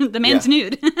 The man's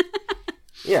nude.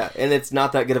 Yeah, and it's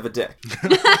not that good of a dick.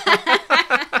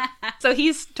 So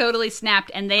he's totally snapped,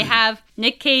 and they have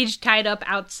Nick Cage tied up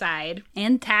outside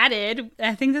and tatted.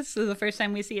 I think this is the first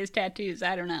time we see his tattoos.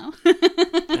 I don't know.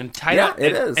 And tied Yeah, up.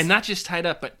 it and, is. And not just tied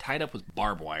up, but tied up with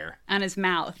barbed wire. On his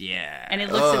mouth. Yeah. And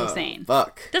it looks insane.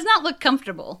 Fuck. Does not look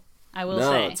comfortable, I will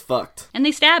No, say. it's fucked. And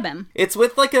they stab him. It's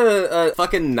with like a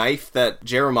fucking knife that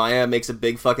Jeremiah makes a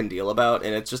big fucking deal about,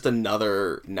 and it's just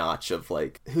another notch of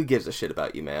like, who gives a shit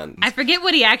about you, man? I forget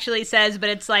what he actually says, but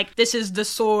it's like, this is the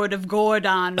sword of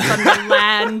Gordon from the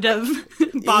land of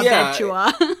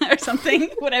Barbetua, or something,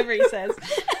 whatever he says.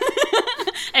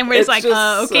 And we're just It's like,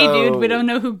 just okay, so- dude, we don't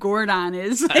know who Gordon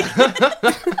is.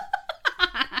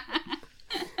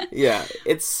 Yeah,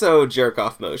 it's so jerk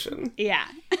off motion. Yeah.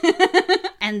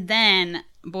 And then,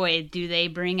 boy, do they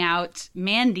bring out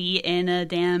Mandy in a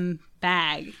damn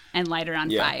bag and light her on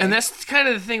fire. And that's kind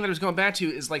of the thing that I was going back to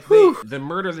is like the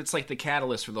murder that's like the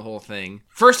catalyst for the whole thing.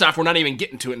 First off, we're not even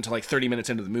getting to it until like 30 minutes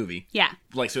into the movie. Yeah.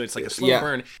 Like, so it's like a slow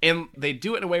burn. And they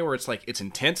do it in a way where it's like, it's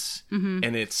intense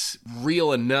and it's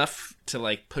real enough to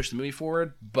like push the movie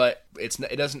forward, but it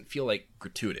doesn't feel like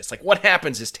gratuitous. Like, what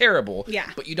happens is terrible,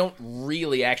 but you don't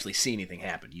really actually see anything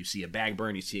happen. You see a bag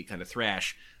burn, you see it kind of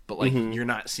thrash, but like you're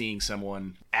not seeing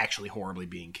someone actually horribly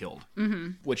being killed,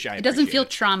 which I It doesn't feel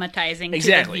appreciate. traumatizing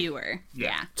to the viewer.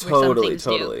 Yeah. Totally, where some things do.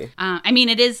 totally. I mean,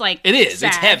 it is like It is. sad.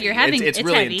 It's heavy. You're having, it's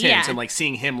really heavy, intense, yeah. and like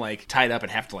seeing him like tied up and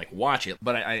have to like watch it.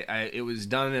 But it was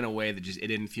done in a way that just it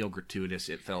didn't feel gratuitous.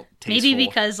 It felt tasteful, Maybe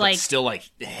because, but like, still like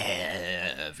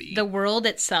heavy. The world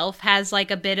itself has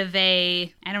like a bit of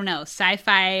a, I don't know,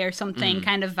 sci-fi or something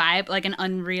kind of vibe, like an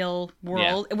unreal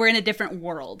world. We're in a different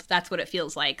world. That's what it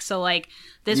feels like. So like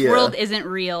this world isn't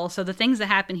real. So the things that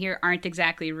happen here aren't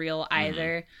exactly real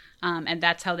either. And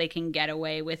that's how they can get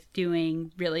away with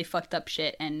doing really fucked up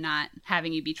shit and not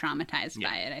having you be traumatized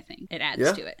by it, I think. It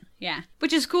adds to it. Yeah.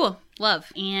 Which is cool.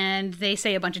 Love. And they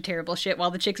say a bunch of terrible shit while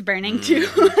the chick's burning, too.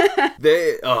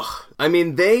 They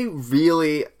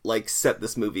really, like, set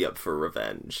this movie up for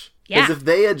revenge. Yeah. Because if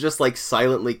they had just, like,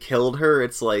 silently killed her,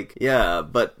 it's like, yeah,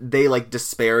 but they, like,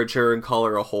 disparage her and call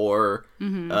her a whore.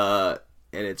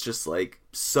 And it's just, like,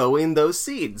 sowing those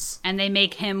seeds. And they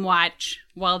make him watch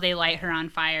while they light her on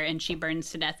fire and she burns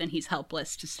to death and he's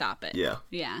helpless to stop it. Yeah.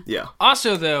 Yeah. Yeah.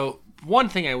 Also, though, one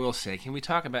thing I will say, can we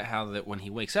talk about how that when he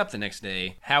wakes up the next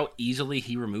day, how easily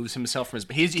he removes himself from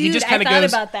his... he just kind of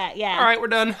goes, about that, yeah. all right, we're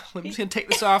done. I'm just going to take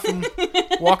this off and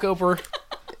walk over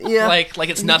Yeah. like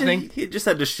it's nothing. He just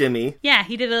had to shimmy. Yeah,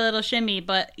 he did a little shimmy,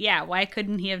 but yeah, why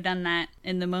couldn't he have done that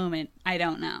in the moment? I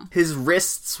don't know. His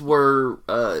wrists were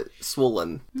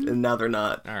swollen, and now they're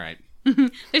not. All right.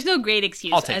 There's no great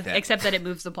excuse, I'll take that. except that it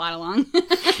moves the plot along.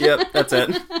 Yep, that's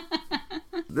it.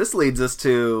 This leads us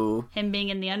to, Him being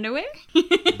in the underwear?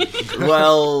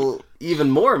 well, even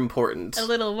more important. A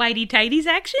little whitey-tighties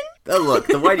action? Look,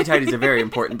 the whitey tighties are very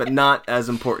important, but not as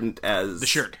important as The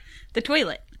shirt. The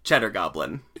toilet. Cheddar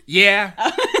Goblin. Yeah.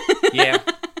 Yeah.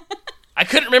 I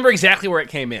couldn't remember exactly where it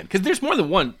came in, because there's more than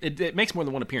one. It makes more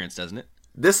than one appearance, doesn't it?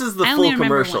 This is the I only full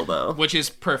remember commercial, one. though. Which is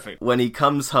perfect. When he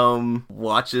comes home,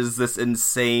 watches this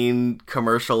insane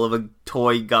commercial of a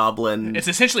toy goblin It's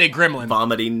essentially a gremlin.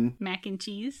 vomiting. Mac and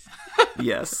cheese.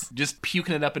 Yes. Just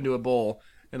puking it up into a bowl,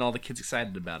 and all the kids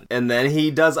excited about it. And then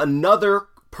he does another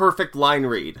perfect line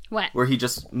read. What? Where he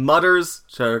just mutters,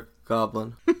 Cheddar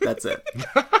Goblin. That's it.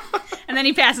 And then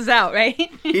he passes out, right?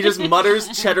 He just mutters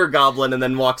Cheddar Goblin and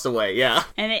then walks away. Yeah.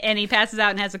 And he passes out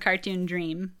and has a cartoon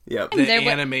dream. Yep. The There wa-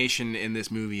 animation in this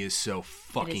movie is so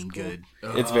fucking cool. good.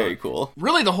 It's very cool.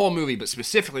 Really, the whole movie, but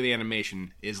specifically the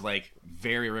animation, is like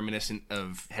very reminiscent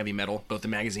of Heavy Metal, both the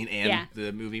magazine and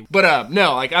the movie. But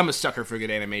no, like I'm a sucker for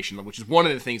good animation, which is one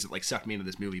of the things that like sucked me into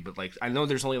this movie. But like I know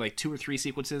there's only like 2 or 3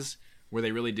 sequences where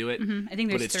they really do it. I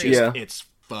think but there's it's 3. just Yeah. it's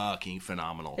fucking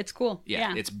phenomenal. It's cool.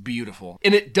 Yeah, it's beautiful.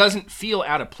 And it doesn't feel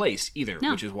out of place either,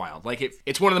 No. which is wild. Like,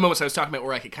 it's one of the moments I was talking about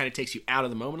where like it kind of takes you out of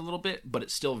the moment a little bit, but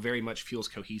it still very much feels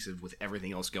cohesive with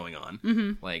everything else going on.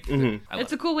 Mm-hmm. Like, I love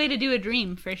It's a cool way to do a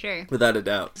dream, for sure. Without a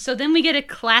doubt. So then we get a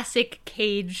classic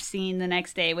Cage scene the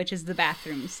next day, which is the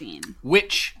bathroom scene.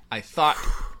 Which I thought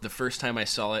the first time I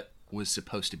saw it was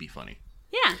supposed to be funny.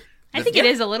 Yeah. I think it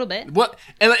is a little bit. What?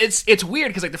 And it's weird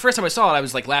because like the first time I saw it, I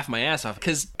was like laughing my ass off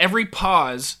because every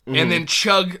pause and then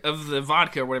chug of the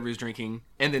vodka or whatever he's drinking,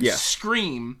 and then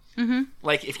scream. Mm-hmm.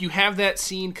 Like if you have that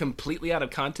scene completely out of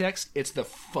context, it's the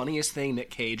funniest thing Nick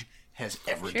Cage has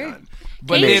ever done.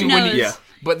 But Cage then knows.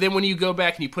 but then when you go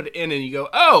back and you put it in and you go,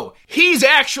 oh, he's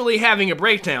actually having a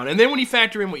breakdown. And then when you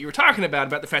factor in what you were talking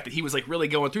about the fact that he was like really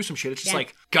going through some shit, it's just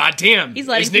like, God damn, he's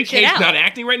letting is Nick some shit Cage out. not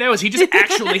acting right now? Is he just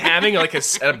actually having like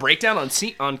a breakdown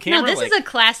on camera? No, this like, is a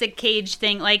classic Cage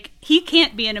thing. Like, he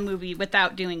can't be in a movie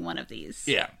without doing one of these.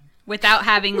 yeah. Without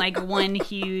having, like, one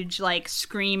huge, like,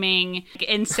 screaming,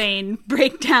 insane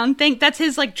breakdown thing. That's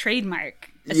his, like, trademark,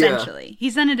 essentially.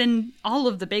 He's done it in all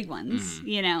of the big ones,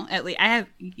 you know. At least, I have,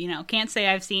 you know, can't say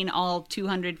I've seen all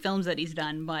 200 films that he's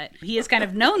done, but he is kind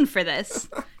of known for this.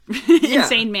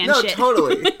 Insane man shit. No,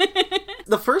 totally.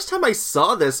 The first time I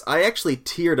saw this, I actually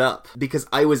teared up because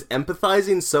I was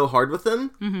empathizing so hard with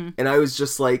him. Mm-hmm. And I was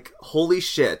just like, holy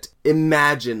shit,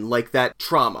 imagine like that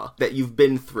trauma that you've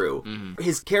been through. Mm-hmm.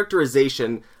 His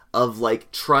characterization of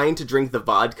like trying to drink the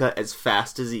vodka as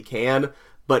fast as he can,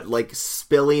 but like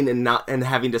spilling and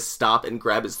having to stop and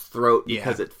grab his throat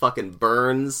because it fucking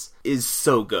burns is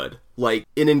so good. Like,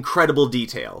 in incredible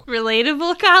detail.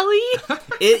 Relatable, Kali?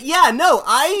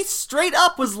 I straight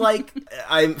up was like,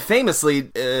 I'm famously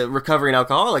recovering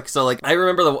alcoholic, so like, I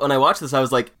remember when I watched this, I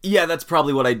was like, yeah, that's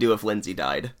probably what I'd do if Lindsay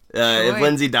died. If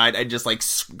Lindsay died, I'd just like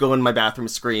go in my bathroom,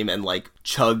 scream, and like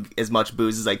chug as much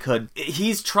booze as I could.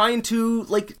 He's trying to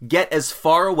like get as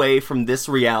far away from this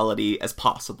reality as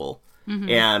possible. Mm-hmm.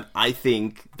 And I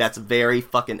think that's a very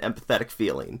fucking empathetic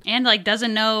feeling. And, like,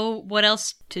 doesn't know what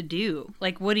else to do.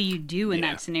 Like, what do you do in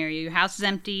that scenario? Your house is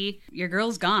empty. Your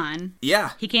girl's gone.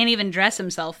 Yeah. He can't even dress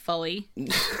himself fully.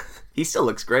 He still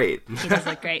looks great. He does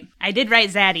look great. I did write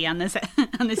Zaddy on this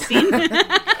scene.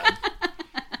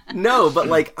 No, but,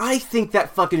 like, I think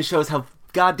that fucking shows how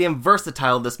goddamn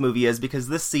versatile this movie is because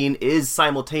this scene is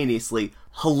simultaneously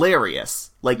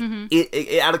hilarious. Like,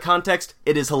 it out of context,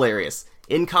 it is hilarious.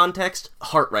 In context,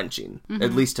 heart-wrenching,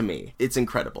 at least to me. It's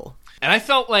incredible. And I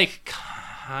felt like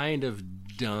kind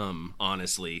of dumb,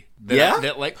 honestly.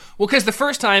 Because the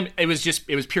first time it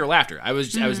was pure laughter. I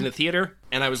was in the theater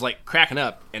and I was like cracking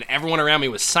up, and everyone around me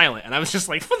was silent, and I was just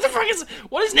like, "What the fuck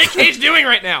what is Nick Cage doing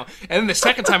right now?" And then the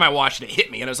second time I watched it, it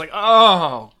hit me, and I was like,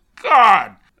 "Oh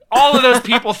God." All of those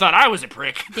people thought I was a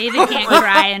prick. David can't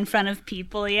cry in front of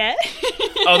people yet.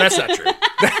 Oh, that's not true.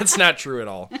 That's not true at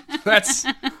all.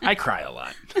 I cry a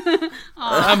lot.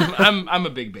 I'm a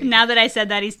big baby. Now that I said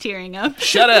that, he's tearing up.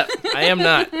 Shut up. I am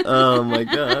not. Oh my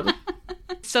God.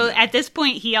 So at this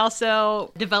point, he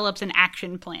also develops an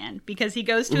action plan because he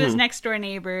goes to his next door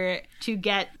neighbor to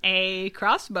get a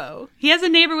crossbow. He has a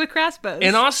neighbor with crossbows.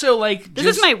 And also, like, this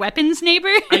is my weapons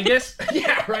neighbor. I guess.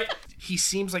 Yeah, right. He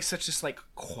seems like such this like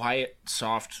quiet,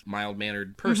 soft,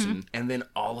 mild-mannered person, and then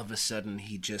all of a sudden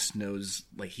he just knows,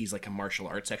 like, he's like a martial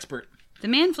arts expert. The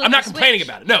man flips I'm not a complaining switch.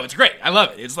 about it. No, it's great. I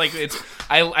love it. It's like I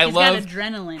He's love got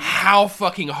adrenaline. how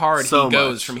fucking hard So he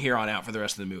goes much. from here on out for the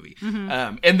rest of the movie.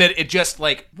 And then it just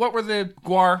like what were the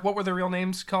Gwar? What were the real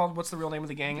names called? What's the real name of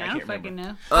the gang? I can't don't fucking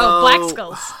remember. know. Oh, Black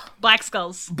Skulls. Black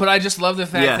Skulls. But I just love the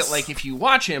fact Yes. that, like, if you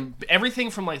watch him, everything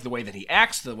from, like, the way that he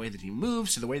acts, to the way that he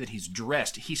moves, to the way that he's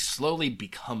dressed, he slowly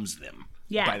becomes them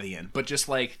by the end. But just,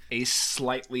 like, a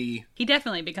slightly He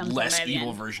definitely becomes less one by the evil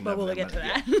end, version but of we'll them. get to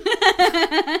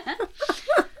that.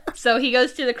 So he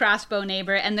goes to the crossbow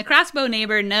neighbor, and the crossbow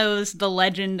neighbor knows the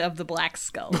legend of the Black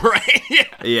Skull. Right? Yeah.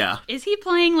 Yeah. Is he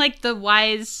playing, like, the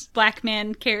wise black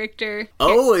man character?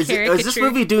 Oh, is this caricature?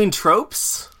 movie doing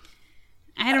tropes?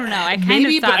 I don't know. I kind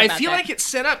Maybe, of thought but about I feel that. like it's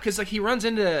set up because, like, he runs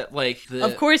into, like, the...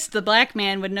 Of course, the black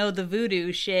man would know the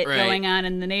voodoo shit Right. going on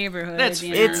in the neighborhood. That's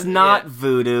you fair. know? It's not Yeah.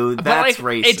 voodoo. But, That's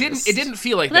like, racist. It didn't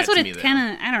feel like Well, that's that what to me, it though.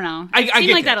 kind of. I don't know. I It seemed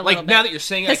get like that. that a Like, little bit. now that you're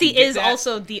saying it, I because he can get is that.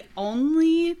 also the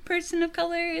only person of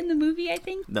color in the movie. I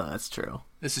think. No, that's true.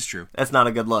 This is true. That's not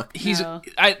a good look. No.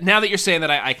 Now that you're saying that,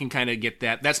 I can kind of get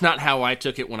that. That's not how I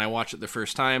took it when I watched it the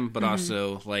first time, but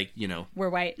also, like, you know, We're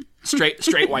white. straight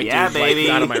white Yeah, dude, baby.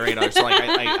 like, out of my radar. So, like,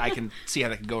 I can see how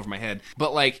that could go over my head.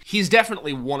 But, like, he's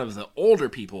definitely one of the older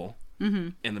people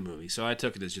in the movie. So I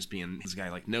took it as just being this guy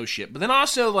like no shit. But then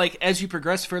also like as you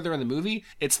progress further in the movie,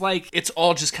 it's like it's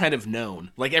all just kind of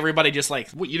known. Like everybody just like,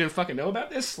 what, you didn't fucking know about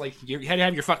this? Like you had to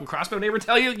have your fucking crossbow neighbor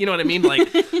tell you? You know what I mean?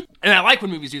 Like, and I like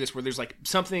when movies do this where there's like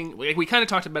something, like we kind of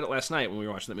talked about it last night when we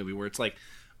were watching that movie, where it's like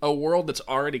a world that's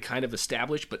already kind of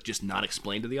established but just not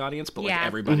explained to the audience, but like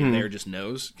everybody there just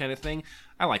knows kind of thing.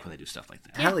 I like when they do stuff like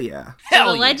that. Hell yeah.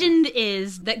 So the legend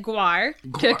is that Gwar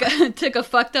took a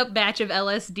fucked up batch of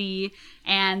LSD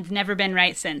and never been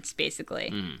right since,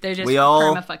 basically. They're just We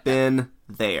all perma-fucked been up.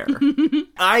 there.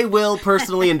 I will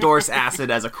personally endorse acid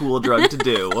as a cool drug to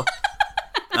do.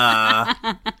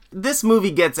 This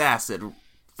movie gets acid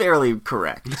fairly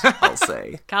correct, I'll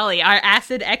say. Kali, our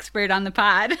acid expert on the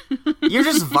pod. You're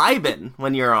just vibing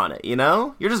when you're on it, you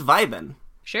know? You're just vibing.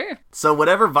 Sure. So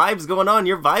whatever vibe's going on,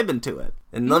 you're vibing to it.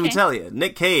 And let me Okay. tell you,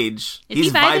 Nick Cage, Is he's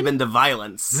he vibing? vibing to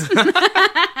violence.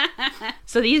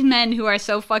 So these men who are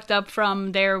so fucked up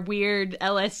from their weird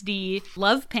LSD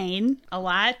love pain a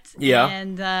lot. Yeah.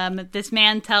 And this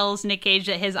man tells Nick Cage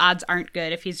that his odds aren't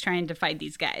good if he's trying to fight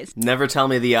these guys. Never tell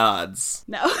me the odds.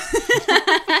 No.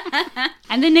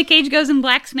 And then Nick Cage goes and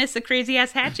blacksmiths a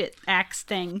crazy-ass hatchet axe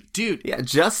thing. Dude, Yeah,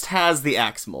 just has the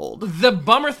axe mold. the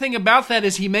bummer thing about that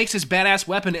is he makes his badass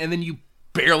weapon and then you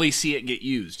barely see it get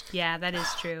used. Yeah, that is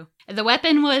true. The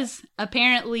weapon was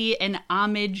apparently an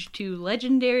homage to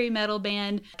legendary metal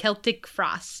band Celtic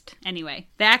Frost. Anyway,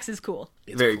 the axe is cool.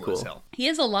 It's Very as cool. hell. He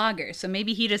is a logger, so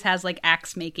maybe he just has like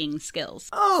axe making skills.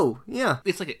 Oh, yeah.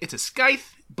 It's a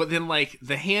scythe, but then like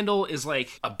the handle is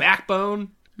like a backbone,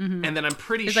 and then I'm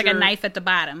pretty There's sure like a knife at the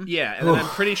bottom. Yeah, and then I'm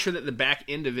pretty sure that the back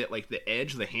end of it, like the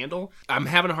edge, the handle, I'm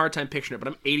having a hard time picturing it, but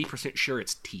I'm 80% sure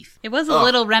it's teeth. It was a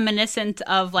little reminiscent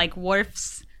of like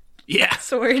Worf's Yeah.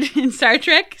 sword in Star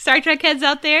Trek. Star Trek heads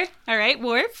out there. All right,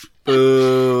 Worf.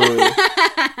 Boo.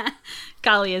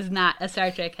 Kali is not a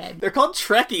Star Trek head. They're called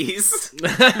Trekkies.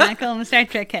 I call him a Star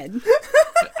Trek head.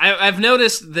 I've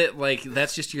noticed that like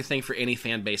that's just your thing for any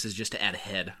fan base is just to add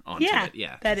head onto Yeah, it.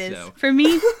 Yeah, that is. So, For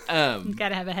me,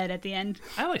 gotta have a head at the end.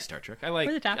 I like Star Trek. I like.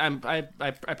 For the top.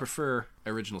 I prefer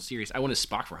original series. I wanted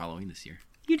Spock for Halloween this year.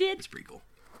 You did? It's pretty cool.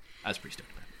 I was pretty stoked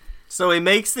about it. So he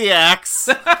makes the axe.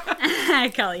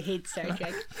 Kali hates Star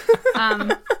Trek.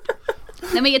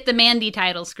 Then we get the Mandy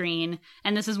title screen,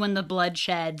 and this is when the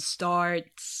bloodshed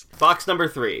starts. Box number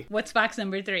 3. What's box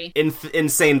number 3?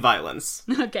 Insane violence.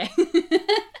 Okay.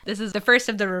 This is the first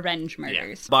of the revenge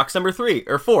murders. Box number 3,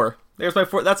 or 4. There's my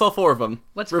 4. That's all 4 of them.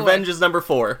 What's Revenge 4? is number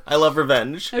 4. I love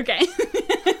revenge. Okay.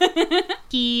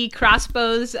 He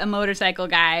crossbows a motorcycle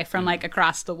guy from like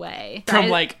across the way. From,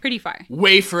 like- pretty far.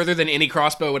 Way further than any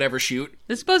crossbow would ever shoot.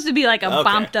 This is supposed to be like a Okay.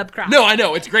 bumped up crossbow. No, I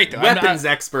know it's great though. I'm not- Weapons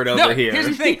expert over No, here. here's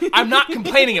the thing. I'm not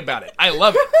complaining about it. I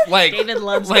love it. Like David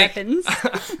loves like, weapons.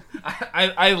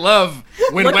 I love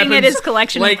when Looking weapons at his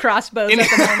collection like, of crossbows any- at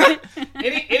the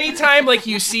moment. anytime like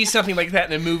you see something like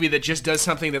that in a movie that just does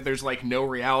something that there's like no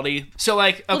reality. So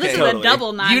like Well, okay, this is Totally. a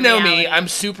double non-reality. you know me, I'm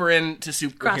super into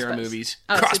superhero Crossbows. movies.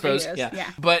 Oh, Crossbows, superheroes, yeah.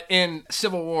 yeah. But in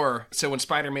Civil War, so when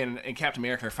Spider-Man and Captain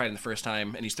America are fighting the first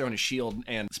time and he's throwing his shield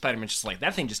and Spider-Man's just like,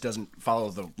 that thing just doesn't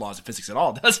follow the laws of physics at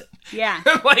all, does it? Yeah.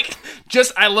 Like,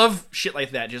 just, I love shit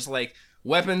like that. Just like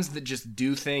weapons that just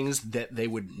do things that they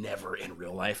would never in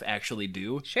real life actually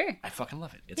do. Sure. I fucking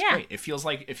love it. It's Yeah. great. It feels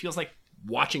like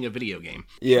watching a video game.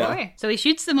 Yeah. Sure. So he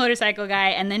shoots the motorcycle guy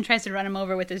and then tries to run him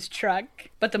over with his truck.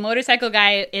 But the motorcycle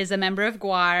guy is a member of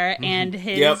Gwar, and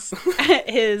his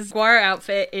his Gwar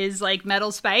outfit is like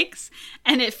metal spikes,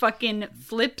 and it fucking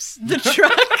flips the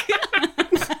truck,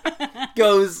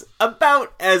 Goes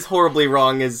about as horribly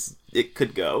wrong as it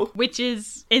could go. which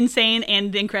is insane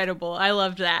and incredible. I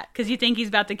loved that because you think he's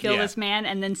about to kill Yeah. this man,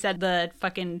 and then said the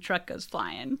fucking truck goes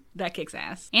flying. That kicks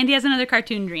ass. And he has another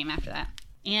cartoon dream after that.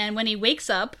 And when he wakes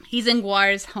up, he's in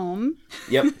Gwar's home.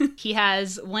 Yep. He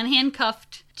has one hand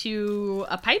cuffed to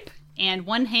a pipe and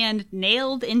one hand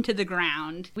nailed into the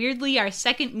ground. Weirdly, our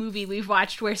second movie we've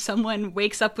watched where someone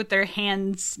wakes up with their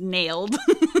hands nailed.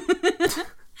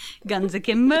 Guns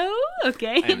Akimbo,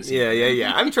 okay.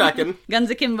 Yeah. I'm tracking. Guns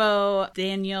Akimbo,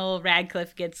 Daniel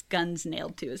Radcliffe gets guns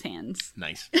nailed to his hands.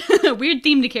 Nice. Weird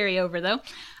theme to carry over, though.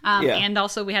 Yeah. And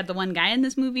also, we had the one guy in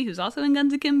this movie who's also in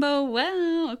Guns Akimbo.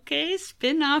 Well, okay,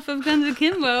 spin-off of Guns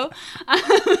Akimbo.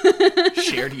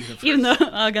 Shared universe. Even though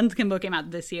Guns Akimbo came out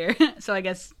this year. So I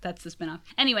guess that's the spin-off.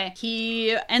 Anyway,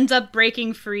 he ends up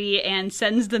breaking free and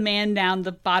sends the man down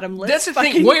the bottomless That's the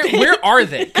fucking thing. Where are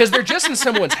they? Because they're just in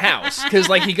someone's house. Because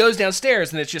like he goes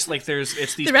downstairs and it's just like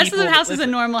it's these. The rest of people the house that is live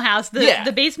a there. normal house.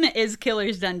 The basement is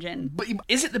Killer's dungeon. But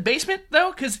is it the basement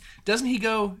though? Because doesn't he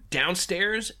go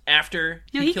downstairs after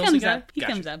he kills comes the guy? up. He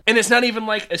comes up. And it's not even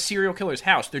like a serial killer's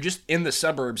house. They're just in the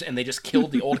suburbs and they just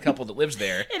killed the old couple that lives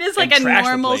there. It is like a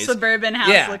normal suburban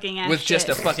house looking at with just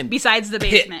a fucking besides the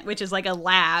basement, which is like a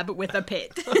lab with a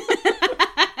pit.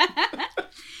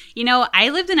 You know, I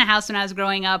lived in a house when I was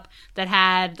growing up that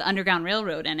had the Underground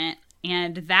Railroad in it,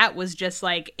 and that was just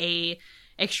like a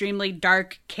extremely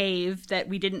dark cave that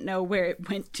we didn't know where it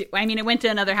went to. I mean, it went to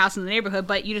another house in the neighborhood,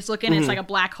 but you just look in, it's like a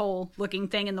black hole looking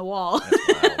thing in the wall.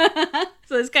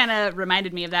 So this kind of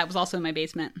reminded me of that. It was also in my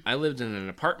basement. I lived in an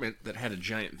apartment that had a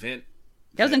giant vent.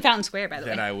 That was in Fountain Square, by the way.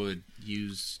 That I would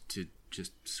use to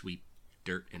just sweep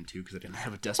dirt into because I didn't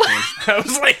have a dustpan. I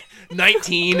was like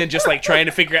 19 and just like trying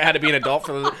to figure out how to be an adult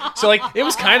so like it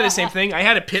was kind of the same thing. I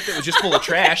had a pit that was just full of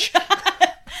trash.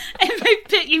 And by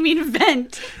pit you mean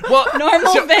vent. Well,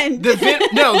 normal vent. The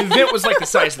vent was like the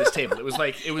size of this table. It was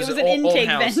an old intake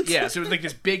house. vent. Yeah, so it was like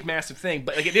this big massive thing,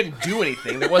 but like it didn't do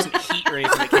anything. There wasn't heat or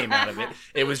anything that came out of it.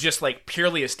 It was just like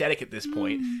purely aesthetic at this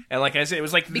point. And like I said, it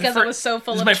was like because it was so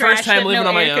full of my trash first time that living no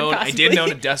on my air could own. I possibly- didn't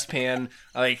own a dustpan.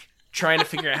 Like trying to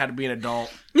figure out how to be an adult.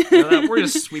 We're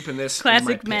just sweeping this.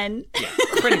 Classic men. Yeah,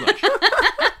 pretty much.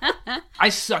 I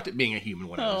sucked at being a human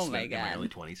when I was in my early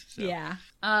 20s. So. Yeah.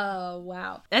 Oh,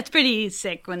 wow. That's pretty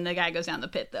sick when the guy goes down the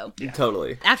pit, though. Yeah.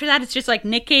 Totally. After that, it's just like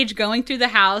Nick Cage going through the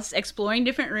house, exploring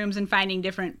different rooms and finding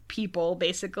different people,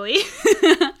 basically.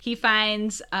 He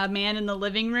finds a man in the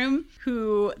living room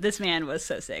this man was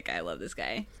so sick. I love this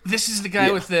guy. This is the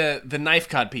guy with the knife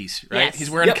codpiece, right? Yes.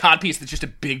 He's wearing a codpiece that's just a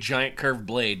big, giant curved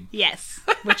blade. Yes,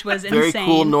 which was Very insane.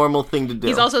 cool, normal thing to do.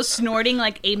 He's also snorting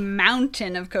like a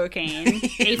mountain of cocaine.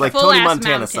 A like full Tony ass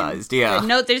Montana mountain. sized, yeah.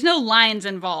 No, there's no lines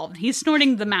involved. He's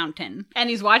snorting the mountain. And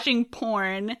he's watching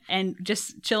porn and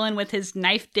just chilling with his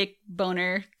knife dick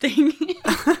boner thing.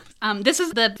 This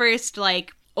is the first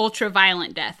like ultra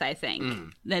violent death, I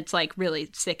think. That's like really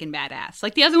sick and badass.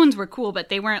 Like the other ones were cool, but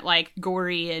they weren't like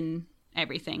gory and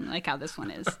everything like how this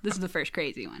one is. This is the first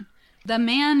crazy one. The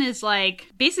man is like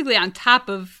basically on top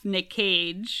of Nick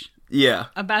Cage. Yeah.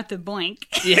 About to boink.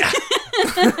 Yeah.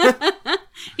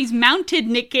 He's mounted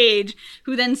Nick Cage,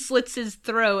 who then slits his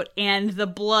throat, and the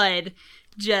blood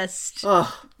just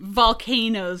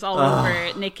volcanoes all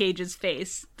over Nick Cage's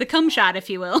face. The cum shot, if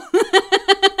you will.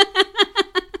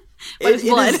 But it's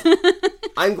blood.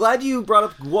 I'm glad you brought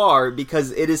up Gwar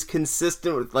because it is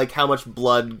consistent with like how much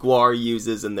blood Gwar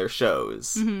uses in their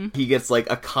shows. Mm-hmm. He gets like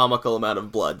a comical amount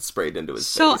of blood sprayed into his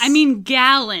face. So, I mean,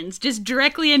 gallons, just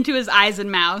directly into his eyes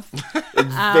and mouth.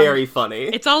 It's very funny.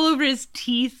 It's all over his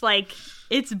teeth, like,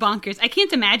 it's bonkers. I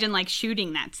can't imagine, like,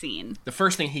 shooting that scene. The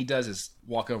first thing he does is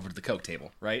walk over to the Coke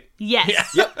table, right?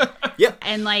 Yes. Yeah. Yep.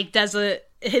 And, like, does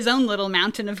his own little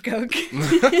mountain of coke.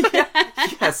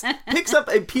 Yes. Picks up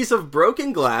a piece of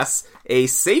broken glass, a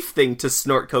safe thing to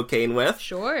snort cocaine with.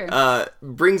 Sure.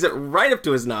 Brings it right up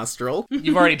to his nostril.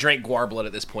 You've already drank Gwar blood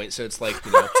at this point, so it's like,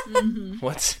 you know,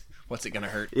 what's it gonna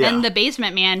hurt? Yeah. And the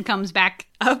basement man comes back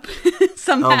up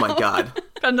somehow. Oh my god.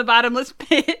 From the bottomless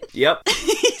pit. Yep.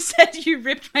 He said, "You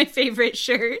ripped my favorite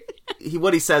shirt."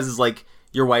 What he says is like,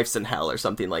 "Your wife's in hell," or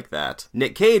something like that.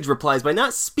 Nick Cage replies by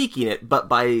not speaking it, but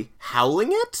by howling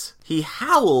it. He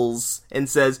howls and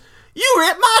says, "You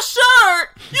ripped my shirt!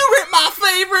 You ripped my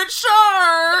favorite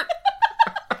shirt!"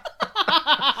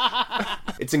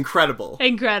 It's incredible.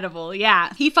 Incredible,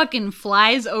 yeah. He fucking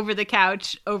flies over the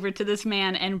couch over to this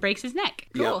man and breaks his neck.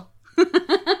 Cool. Yep.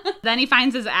 Then he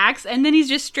finds his axe, and then he's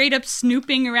just straight up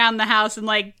snooping around the house and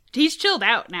like, he's chilled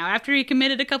out now after he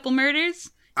committed a couple murders.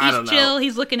 I He's don't know. chill.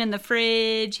 He's looking in the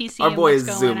fridge. He's seeing Our boy what's is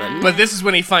going zooming. on. But this is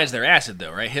when he finds their acid,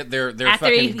 though, right? They're after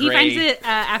fucking he gray. finds it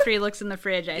after he looks in the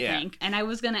fridge, I Yeah. think. And I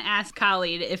was gonna ask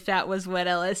Khalid if that was what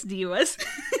LSD was.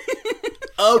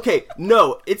 Okay,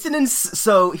 no, it's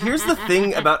so here's the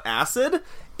thing about acid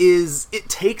is it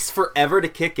takes forever to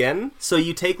kick in. So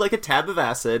you take like a tab of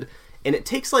acid and it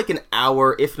takes like an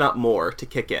hour, if not more, to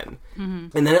kick in.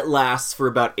 Mm-hmm. And then it lasts for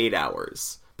about 8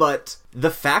 hours. But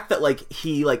the fact that like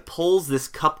he like pulls this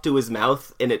cup to his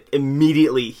mouth and it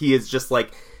immediately he is just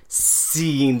like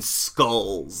seeing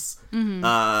skulls.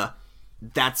 Mm-hmm.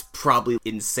 That's probably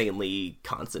insanely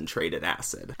concentrated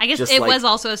acid. I guess Just it like, was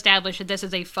also established that this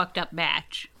is a fucked up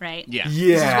batch, right? Yeah. Yeah,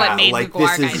 This is what made like the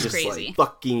Gwar this is guys just crazy. like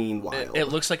fucking wild. It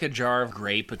looks like a jar of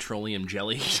gray petroleum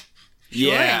jelly.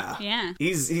 Yeah. Yeah.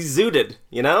 He's zooted,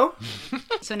 you know?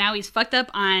 So now he's fucked up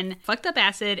on fucked up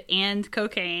acid and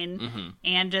cocaine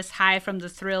and just high from the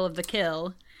thrill of the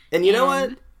kill. And you know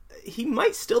what? He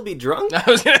might still be drunk. I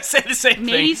was gonna say the same thing.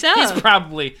 Maybe so. He's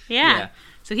probably Yeah.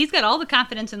 So So he's got all the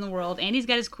confidence in the world, and he's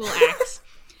got his cool axe.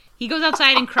 He goes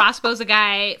outside and crossbows a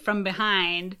guy from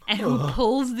behind, and who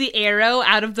pulls the arrow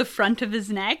out of the front of his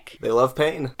neck. They love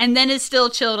pain. And then is still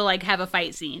chill to, like, have a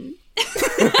fight scene.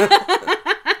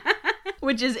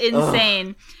 Which is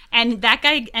insane. And that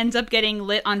guy ends up getting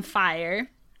lit on fire.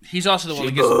 He's also the one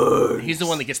that gets. He's the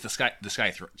one that gets the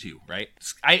scythe too, right?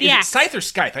 Is it scythe or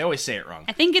scythe? I always say it wrong.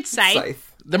 I think it's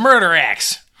scythe. The murder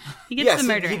axe. He gets the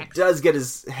murder he axe. does get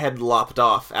his head lopped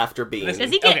off after being... Does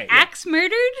he get axe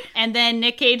murdered? And then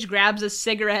Nick Cage grabs a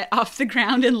cigarette off the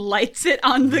ground and lights it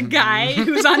on the guy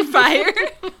who's on fire.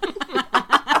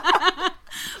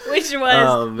 Which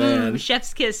was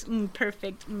chef's kiss,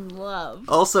 perfect, love.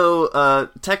 Also,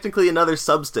 technically another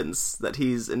substance that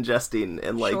he's ingesting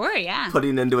and, like,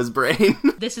 putting into his brain.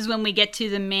 This is when we get to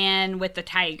the man with the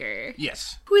tiger.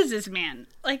 Yes. Who is this man?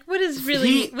 Like,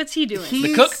 what's he doing? He's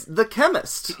the cook? The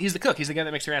chemist. He's the cook. He's the guy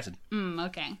that makes her acid.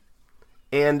 Okay.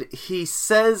 And he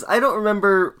says, I don't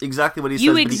remember exactly what he says.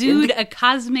 You exude a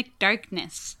cosmic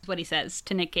darkness, is what he says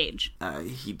to Nick Cage.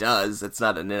 He does. It's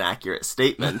not an inaccurate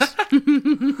statement.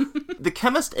 The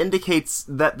chemist indicates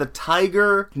that the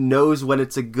tiger knows when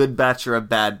it's a good batch or a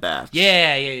bad batch.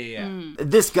 Yeah.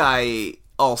 This guy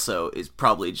also is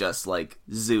probably just, like,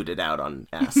 zooted out on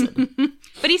acid.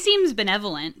 But he seems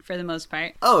benevolent for the most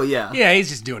part. Oh, yeah. Yeah, he's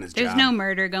just doing his job. There's no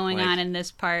murder going on in this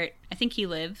part. I think he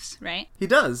lives, right? He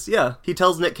does, yeah. He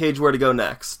tells Nick Cage where to go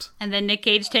next. And then Nick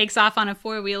Cage takes off on a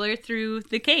four-wheeler through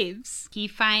the caves. He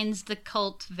finds the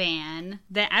cult van.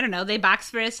 I don't know, they box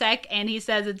for a sec, and he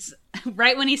says it's...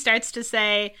 Right when he starts to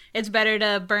say it's better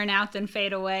to burn out than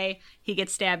fade away, he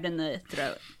gets stabbed in the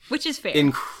throat, which is fair.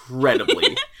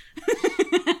 Incredibly.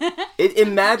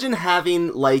 Imagine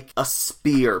having, like, a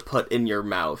spear put in your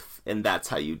mouth, and that's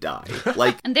how you die.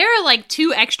 Like, and there are, like,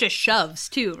 2 extra shoves,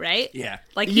 too, right? Yeah.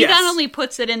 Like, he not only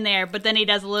puts it in there, but then he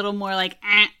does a little more, like,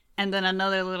 and then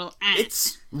another little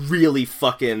It's really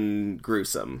fucking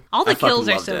gruesome. All the kills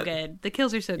are so good. The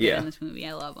kills are so good in this movie.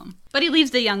 I love them. But he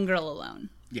leaves the young girl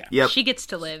alone. Yeah. Yep. She gets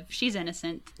to live. She's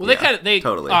innocent. Well, they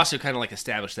also kind of, like,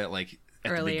 established that, like,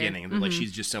 at the beginning. Mm-hmm. Like,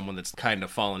 she's just someone that's kind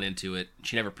of fallen into it.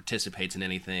 She never participates in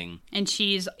anything. And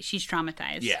she's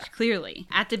traumatized. Yeah. Clearly.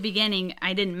 At the beginning,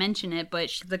 I didn't mention it, but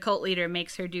the cult leader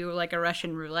makes her do, like, a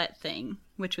Russian roulette thing,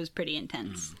 which was pretty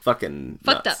intense. Fucking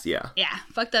fucked nuts, up. Yeah. Yeah,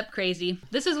 fucked up crazy.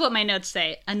 This is what my notes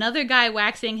say. Another guy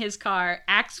waxing his car,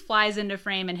 axe flies into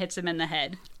frame and hits him in the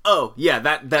head. Oh, yeah,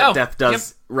 that death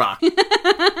does rock.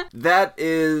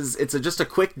 It's just a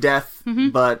quick death,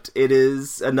 but it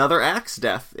is another axe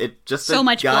death. It just so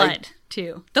much blood,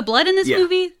 too. The blood in this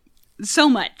movie, so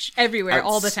much, everywhere,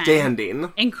 all the time.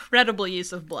 Outstanding. Incredible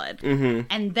use of blood. Mm-hmm.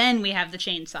 And then we have the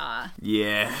chainsaw.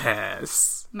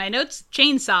 Yes. My notes,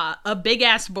 chainsaw, a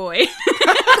big-ass boy.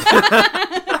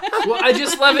 Well, I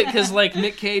just love it because, like,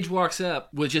 Nick Cage walks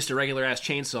up with just a regular-ass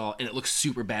chainsaw, and it looks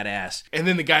super badass. And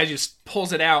then the guy just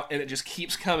pulls it out, and it just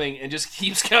keeps coming, and just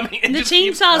keeps coming, and the just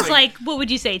keeps chainsaw's coming. like, what would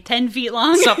you say, 10 feet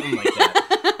long? Something like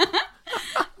that.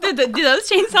 Do those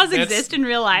chainsaws exist in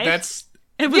real life?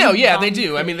 Yeah, they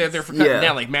do. I mean, they're for cutting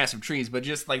down, like, massive trees, but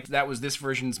just, like, that was this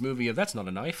version's movie of that's not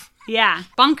a knife. Yeah,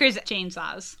 bonkers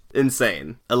chainsaws.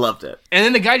 Insane. I loved it. And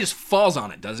then the guy just falls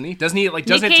on it, doesn't he? Doesn't it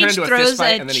turn into a fist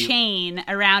fight? Nick Cage throws a chain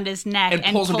around his neck and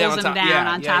pulls him down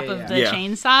on top of the Yeah.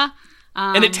 chainsaw.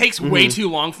 And it takes way too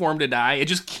long for him to die. It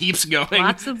just keeps going.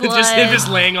 Lots of blood. It's just him just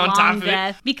laying on top of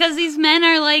death. it. Because these men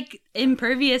are, like,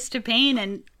 impervious to pain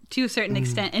and to a certain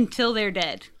extent until they're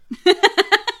dead.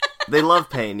 They love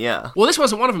pain, yeah. Well, this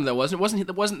wasn't one of them, though, wasn't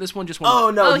it? Wasn't this one just one? Oh,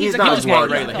 no, he's not just one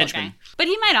regular regular henchman. Okay. But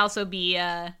he might also be,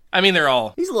 I mean, they're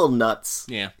all... He's a little nuts.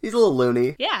 Yeah. He's a little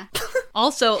loony. Yeah.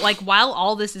 Also, like, while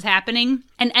all this is happening,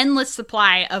 an endless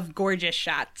supply of gorgeous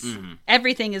shots. Mm-hmm.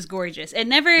 Everything is gorgeous. It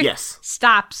never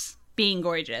stops being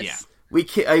gorgeous. Yeah.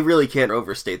 I really can't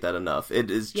overstate that enough. It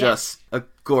is just a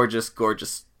gorgeous,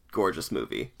 gorgeous, gorgeous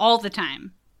movie. All the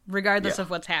time. Regardless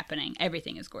of what's happening,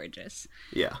 everything is gorgeous.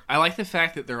 Yeah. I like the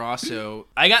fact that they're also...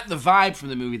 I got the vibe from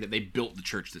the movie that they built the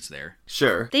church that's there.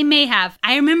 Sure. They may have.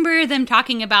 I remember them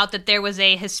talking about that there was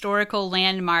a historical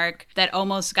landmark that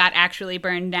almost got actually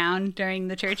burned down during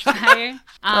the church fire.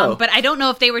 But I don't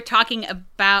know if they were talking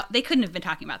about... They couldn't have been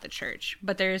talking about the church,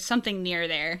 but there's something near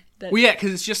there. Well, yeah,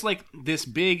 because it's just like this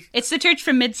big... It's the church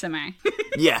from Midsommar.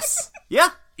 Yes. Yeah.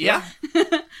 Yeah.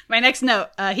 My next note,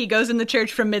 he goes in the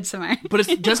church from Midsommar. But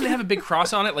doesn't it have a big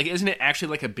cross on it? Like, isn't it actually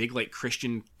like a big, like,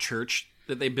 Christian church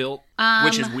that they built?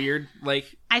 Which is weird,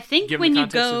 like, I think given when the you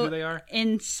context of go who they are.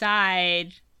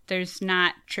 Inside, there's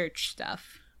not church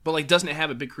stuff. But, like, doesn't it have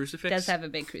a big crucifix? It does have a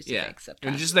big crucifix up top.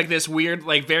 And just, like, this weird,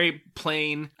 like, very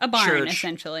plain a barn, church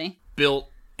essentially. built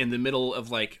in the middle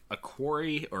of like a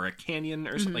quarry or a canyon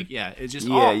or something. Like, yeah, it's just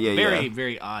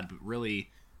very odd, but really,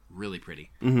 really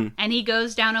pretty. Mm-hmm. And he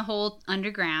goes down a hole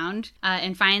underground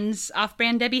and finds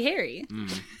off-brand Debbie Harry.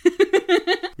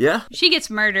 Yeah. She gets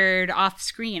murdered off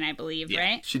screen, I believe,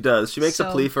 right? She does. She makes a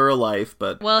plea for her life,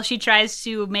 but... Well, she tries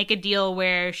to make a deal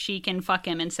where she can fuck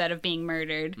him instead of being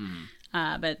murdered.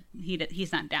 But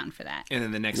he's not down for that. And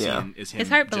then the next scene is him his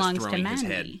heart just belongs throwing to his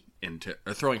Mandy. head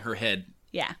or throwing her head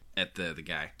at the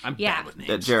guy. I'm bad with names.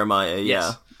 At Jeremiah,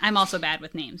 Yes. I'm also bad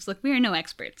with names. Look, we are no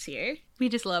experts here. We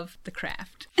just love the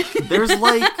craft. There's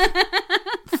like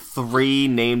 3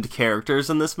 named characters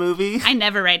in this movie. I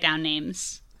never write down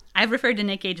names. I've referred to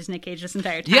Nick Cage as Nick Cage this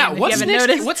entire time. Yeah,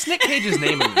 what's Nick Cage's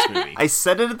name in this movie? I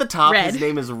said it at the top. Red. His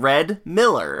name is Red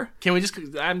Miller. Can we just...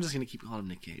 I'm just going to keep calling him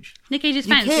Nick Cage. Nick Cage is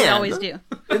fine. We always do.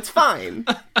 It's fine.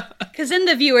 Because then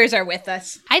the viewers are with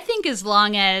us. I think as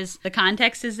long as the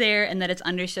context is there and that it's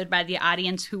understood by the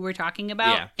audience who we're talking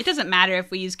about, it doesn't matter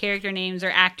if we use character names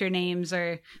or actor names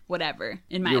or whatever,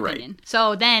 in my opinion. Right.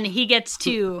 So then he gets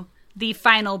to the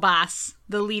final boss,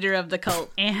 the leader of the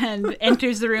cult, and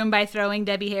enters the room by throwing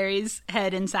Debbie Harry's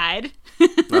head inside.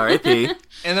 R.I.P.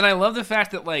 And then I love the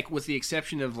fact that, like, with the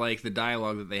exception of, like, the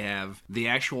dialogue that they have, the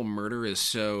actual murder is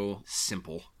so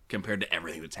simple compared to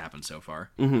everything that's happened so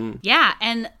far. Mm-hmm. Yeah,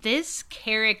 and this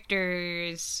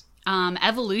character's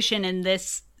evolution in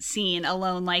this scene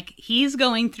alone, like, he's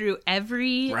going through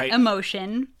every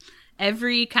emotion,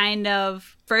 every kind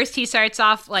of... First, he starts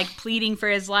off, like, pleading for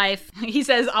his life. He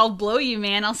says, I'll blow you,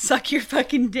 man. I'll suck your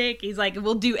fucking dick. He's like,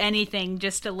 we'll do anything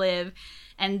just to live.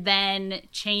 And then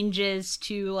changes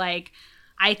to, like,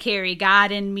 I carry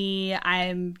God in me.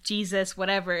 I'm Jesus,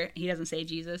 whatever. He doesn't say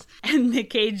Jesus. And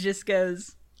Nick Cage just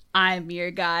goes, I'm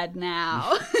your God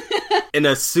now. In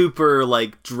a super,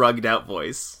 like, drugged out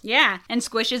voice. Yeah, and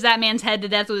squishes that man's head to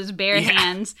death with his bare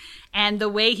hands. And the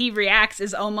way he reacts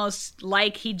is almost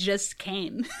like he just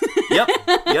came. Yep.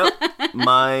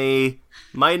 My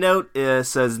note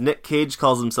says Nick Cage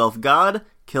calls himself God,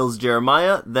 kills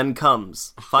Jeremiah, then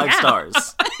comes. 5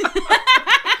 stars.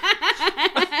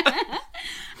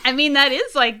 I mean, that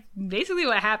is, like, basically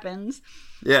what happens.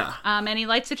 Yeah. And he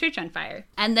lights the church on fire.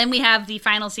 And then we have the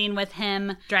final scene with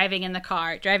him driving in the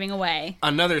car, driving away.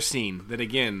 Another scene that,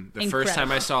 again, the first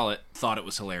time I saw it, thought it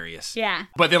was hilarious. Yeah.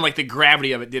 But then, like, the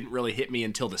gravity of it didn't really hit me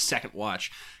until the second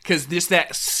watch. Because just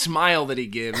that smile that he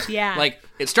gives. Yeah. Like,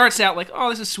 it starts out like, oh,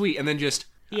 this is sweet. And then just...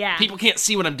 Yeah. People can't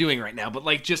see what I'm doing right now, but,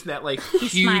 like, just that, like,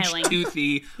 He's huge, smiling.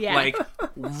 toothy, like,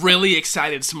 really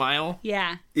excited smile.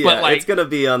 Yeah. Yeah, but, like, it's gonna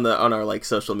be on our, like,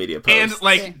 social media posts. And,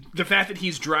 like, the fact that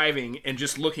he's driving and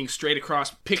just looking straight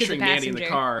across, picturing Mandy in the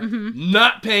car, Mm-hmm.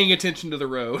 not paying attention to the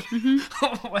road.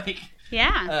 Mm-hmm. Like...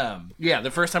 Yeah. Yeah,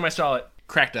 the first time I saw it,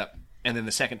 cracked up. And then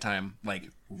the second time, like,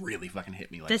 really fucking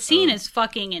hit me. Like, the scene is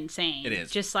fucking insane. It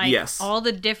is. Just, like, all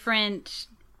the different...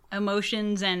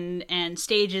 emotions and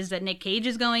stages that Nick Cage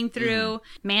is going through.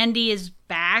 Mandy is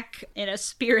back in a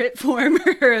spirit form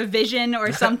or a vision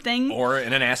or something. Or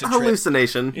in an acid trip.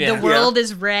 Hallucination. The world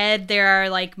is red. There are,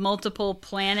 like, multiple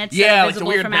planets that are like visible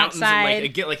the weird from mountains outside.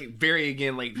 And, like, very,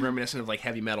 again, like, reminiscent of, like,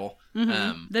 heavy metal.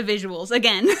 The visuals,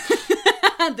 again.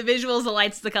 The visuals, the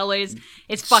lights, the colors.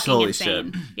 It's fucking Holy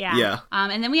insane. shit. Yeah.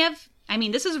 And then we have... I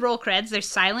mean, this is roll credits. There's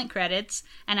silent credits.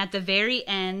 And at the very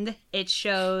end, it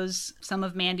shows some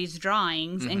of Mandy's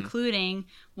drawings, including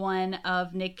one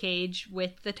of Nick Cage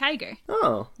with the tiger.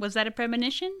 Oh. Was that a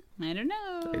premonition? I don't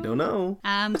know. I don't know.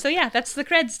 So yeah, that's the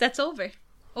creds. That's over.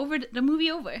 The movie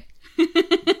over.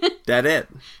 That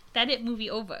it. Movie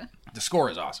over. The score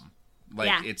is awesome. Like,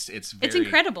 Yeah. it's very... It's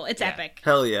incredible. It's epic.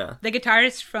 Hell yeah. The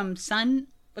guitarist from Sun...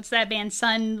 What's that band?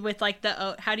 Sun with, like, the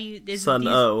O... How do you... Sun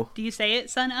O. Do you say it?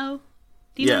 Sun O?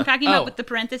 Do you know what I'm talking about with the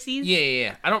parentheses?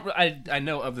 Yeah. I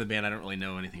know of the band. I don't really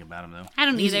know anything about them, though. I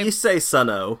don't either. You say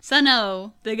Sun-O.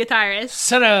 Sun-O, the guitarist,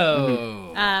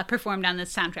 Sun-O! performed on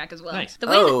this soundtrack as well. Nice.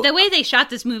 The way they shot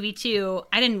this movie, too,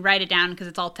 I didn't write it down because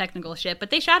it's all technical shit,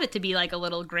 but they shot it to be, like, a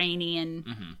little grainy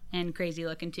and crazy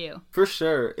looking, too. For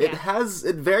sure.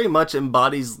 It very much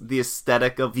embodies the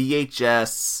aesthetic of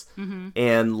VHS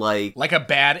and, like... Like a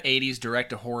bad 80s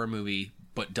direct-to-horror movie,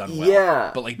 but done well.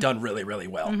 Yeah. But, like, done really, really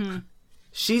well.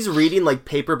 She's reading, like,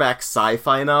 paperback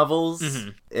sci-fi novels,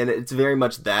 and it's very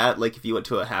much that. Like, if you went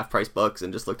to a half-price books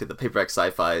and just looked at the paperback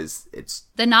sci-fis, it's...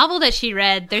 The novel that she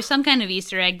read, there's some kind of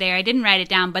Easter egg there. I didn't write it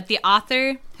down, but the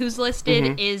author who's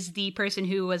listed is the person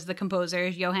who was the composer,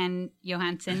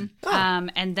 Johansson.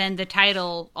 And then the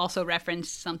title also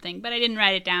referenced something, but I didn't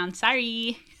write it down.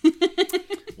 Sorry.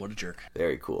 What a jerk.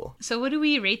 Very cool. So what do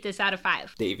we rate this out of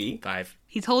 5? Davey? 5.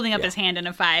 He's holding up his hand in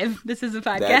a 5. This is a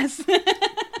podcast.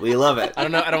 We love it. I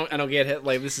don't know. I don't get it.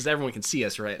 Like, this is everyone can see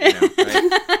us right now,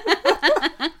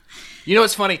 right? You know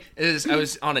what's funny is I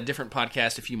was on a different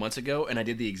podcast a few months ago, and I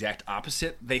did the exact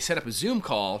opposite. They set up a Zoom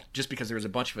call just because there was a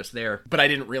bunch of us there, but I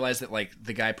didn't realize that like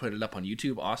the guy put it up on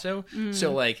YouTube also.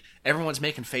 So like everyone's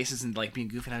making faces and like being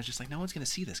goofy, and I was just like, no one's gonna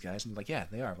see this, guys. And like, yeah,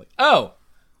 they are. I'm like, oh,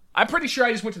 I'm pretty sure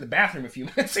I just went to the bathroom a few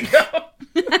minutes ago.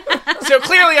 So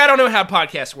clearly, I don't know how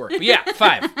podcasts work. But yeah,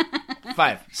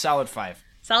 5, solid 5.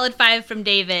 Solid 5 from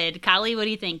David. Kali, what do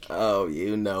you think? Oh,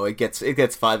 it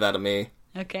gets 5 out of me.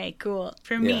 Okay, cool.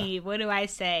 For me, what do I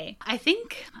say? I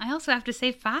think I also have to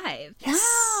say 5.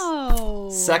 Yes. Wow.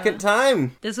 Second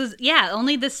time. This was,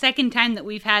 only the second time that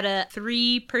we've had a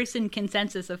 3-person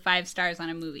consensus of 5 stars on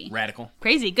a movie. Radical.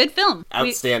 Crazy. Good film.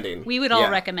 Outstanding. We would all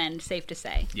recommend, safe to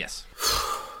say. Yes.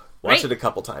 Watch it a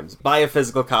couple times. Buy a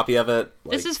physical copy of it.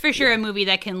 This is for sure a movie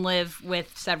that can live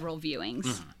with several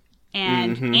viewings.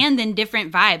 And in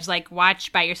different vibes. Like,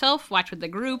 watch by yourself, watch with the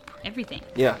group, everything.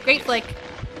 Yeah. Great flick.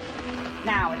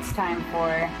 Now it's time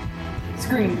for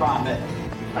Screen Vomit.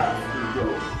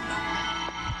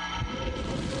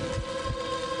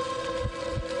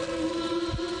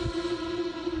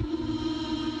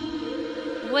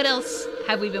 What else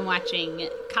have we been watching?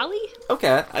 Kali?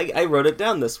 Okay, I wrote it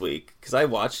down this week because I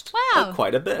watched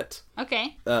quite a bit.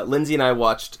 Okay. Lindsay and I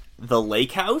watched The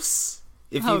Lake House,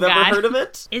 if Oh, you've ever God. heard of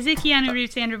it. Is it Keanu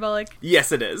Reeves, Sandra Bullock?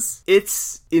 Yes, it is.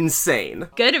 It's insane.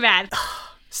 Good or bad?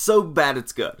 So bad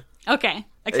it's good. Okay.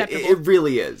 Acceptable. It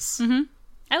really is.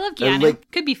 I love Keanu.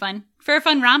 like- Could be fun. For a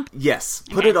fun romp. Yes,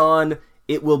 put it on.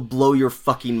 It will blow your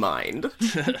fucking mind.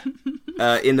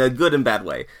 In a good and bad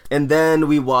way. And then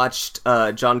we watched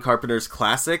John Carpenter's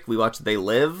classic. We watched They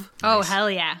Live. Oh, hell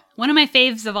yeah. One of my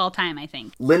faves of all time, I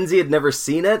think. Lindsay had never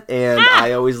seen it, and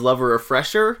I always love a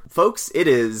refresher. Folks, it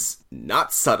is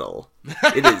not subtle.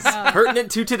 It is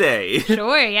pertinent to today.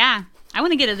 Sure, yeah. I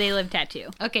want to get a They Live tattoo.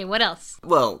 Okay, what else?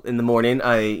 Well, in the morning,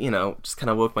 I, just kind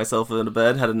of woke myself into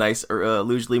bed, had a nice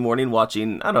leisurely morning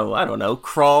watching, I don't know,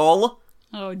 Crawl.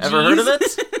 Oh, jeez. Ever heard of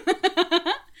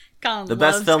it? Colin The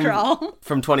best loves film Crawl.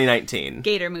 from 2019.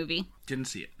 Gator movie. Didn't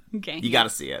see it. Okay. You gotta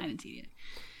see it. I didn't see it.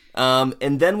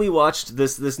 And then we watched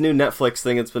this new Netflix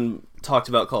thing that's been talked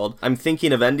about called I'm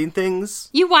Thinking of Ending Things.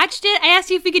 You watched it? I asked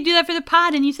you if we could do that for the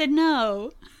pod, and you said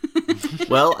no.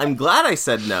 Well, I'm glad I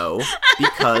said no,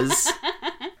 because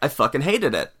I fucking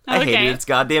hated it. I Okay. hated its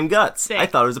goddamn guts. Sick. I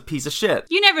thought it was a piece of shit.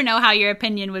 You never know how your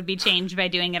opinion would be changed by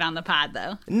doing it on the pod,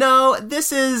 though. No,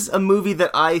 this is a movie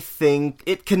that I think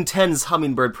it contends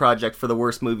Hummingbird Project for the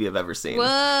worst movie I've ever seen.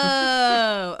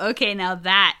 Whoa. Okay, now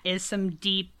that is some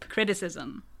deep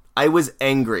criticism. I was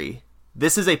angry.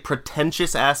 This is a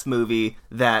pretentious-ass movie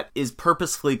that is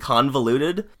purposefully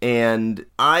convoluted, and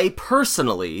I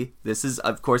personally, this is,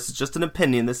 of course, it's just an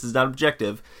opinion, this is not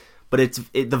objective, but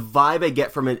the vibe I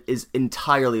get from it is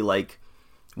entirely like,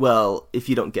 well, if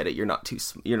you don't get it, you're not too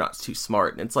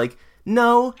smart. And it's like,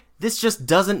 no, this just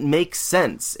doesn't make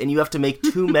sense, and you have to make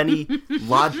too many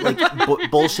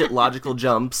bullshit logical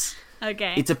jumps.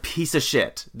 Okay. It's a piece of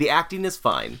shit. The acting is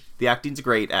fine. The acting's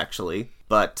great, actually.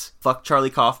 But fuck Charlie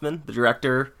Kaufman, the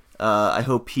director. I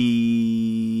hope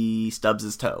he stubs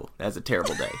his toe. Has a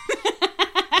terrible day.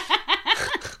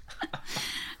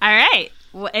 All right.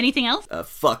 Well, anything else?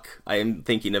 Fuck. I am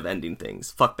thinking of ending things.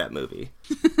 Fuck that movie.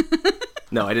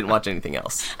 No, I didn't watch anything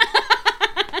else.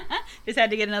 Just had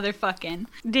to get another fuck in.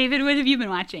 David, what have you been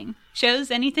watching? Shows?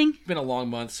 Anything? It's been a long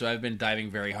month, so I've been diving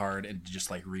very hard and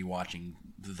just like rewatching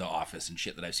The Office and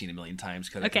shit that I've seen a million times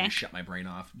because I can just shut my brain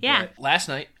off. Yeah. But last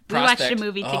night, We watched Prospect. a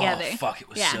movie together. Oh, fuck, it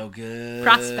was so good.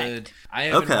 Prospect.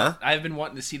 I've been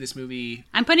wanting to see this movie.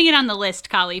 I'm putting it on the list,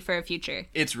 Kali, for a future.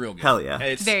 It's real good. Hell yeah.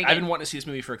 It's very good. I've been wanting to see this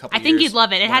movie for a couple I years. think you'd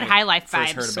love it. It when had High Life first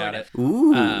vibes, heard sort about of. it.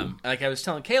 Ooh. Like I was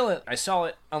telling Kayla, I saw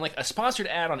it on like a sponsored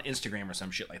ad on Instagram or some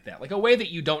shit like that. Like a way that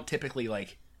you don't typically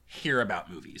like hear about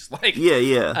movies. Like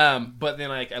Yeah. but then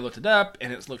like I looked it up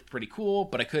and it looked pretty cool,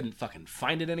 but I couldn't fucking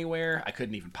find it anywhere. I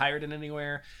couldn't even pirate it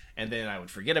anywhere. And then I would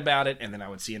forget about it, and then I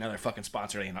would see another fucking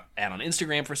sponsored ad on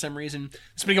Instagram for some reason.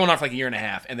 It's been going on for like a year and a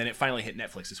half, and then it finally hit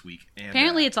Netflix this week. And,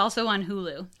 Apparently, it's also on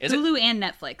Hulu. Is it? Hulu and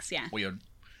Netflix, yeah. weird.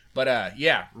 But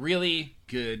yeah, really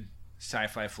good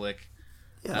sci-fi flick.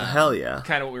 Hell yeah.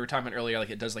 Kind of what we were talking about earlier. Like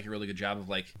it does like a really good job of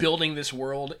like building this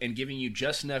world and giving you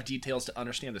just enough details to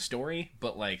understand the story,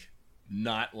 but like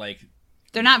not like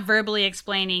They're not verbally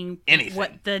explaining Anything.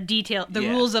 what the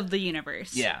rules of the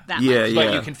universe. Yeah. That Yeah, much. yeah.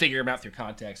 But you can figure them out through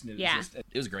context. And Yeah. it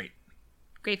was great.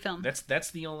 Great film.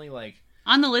 That's the only like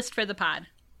On the list for the pod.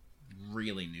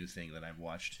 really new thing that I've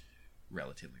watched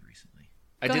relatively recently.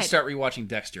 Go I did ahead. start rewatching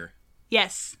Dexter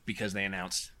Yes. because they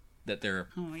announced that their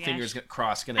gosh. fingers get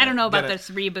crossed. I don't know about this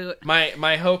reboot.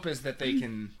 My hope is that they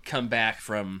can come back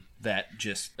from that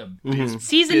just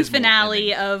Season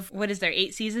finale of, what is there,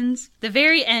 8 seasons? The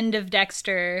very end of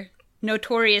Dexter,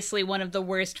 notoriously one of the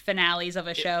worst finales of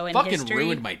a show in history. Fucking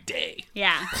ruined my day.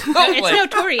 Yeah. It's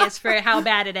notorious for how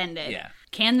bad it ended. Yeah.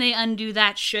 Can they undo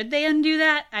that? Should they undo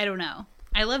that? I don't know.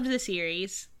 I loved the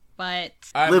series, but...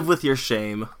 Live with your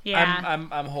shame. Yeah.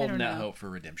 I'm holding out hope for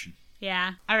redemption.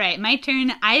 Yeah. All right, my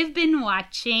turn. I'm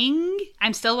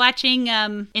still watching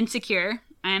Insecure.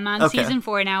 I'm on season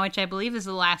 4 now, which I believe is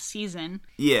the last season.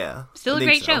 Yeah. Still a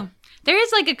great show. There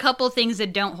is like a couple things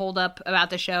that don't hold up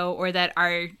about the show or that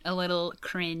are a little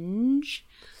cringe.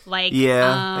 Like,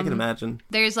 yeah, I can imagine.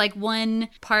 There's like one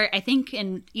part, I think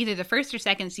in either the first or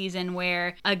second season,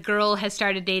 where a girl has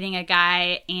started dating a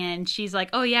guy and she's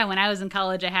like, oh yeah, when I was in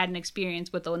college, I had an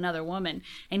experience with another woman.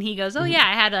 And he goes, oh yeah,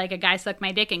 I had like a guy suck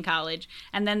my dick in college.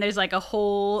 And then there's like the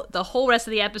whole rest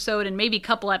of the episode and maybe a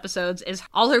couple episodes is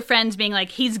all her friends being like,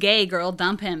 he's gay, girl,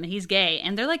 dump him, he's gay.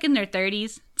 And they're like in their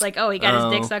 30s. It's like, oh, he got his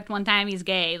dick sucked one time, he's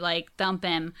gay, like dump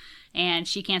him. And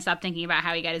she can't stop thinking about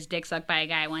how he got his dick sucked by a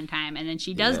guy one time. And then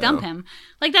she does dump him.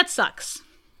 Like, that sucks,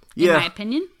 in my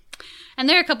opinion. And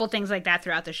there are a couple things like that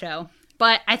throughout the show.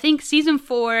 But I think season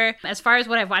 4, as far as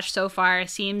what I've watched so far,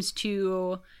 seems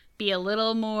to be a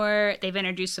little more... They've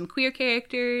introduced some queer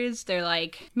characters. They're,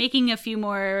 like, making a few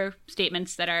more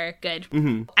statements that are good.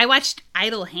 Mm-hmm. I watched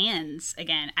Idle Hands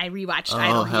again. I rewatched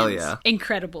Idle Hands. Hell yeah.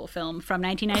 Incredible film from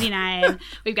 1999.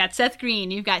 We've got Seth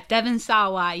Green. You've got Devon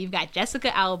Sawa. You've got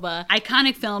Jessica Alba.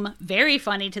 Iconic film. Very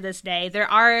funny to this day. There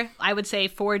are, I would say,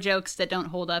 4 jokes that don't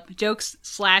hold up.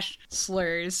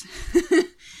 Jokes/slurs.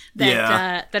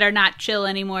 that are not chill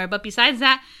anymore. But besides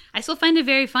that, I still find it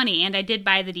very funny, and I did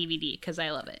buy the DVD because I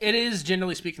love it. It is,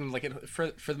 generally speaking, like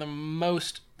for the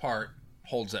most part,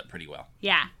 holds up pretty well.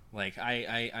 Yeah. Like,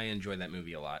 I enjoy that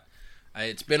movie a lot.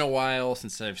 It's been a while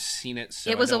since I've seen it, so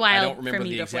it was a while I don't remember for me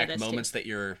the before exact this, moments that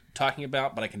you're talking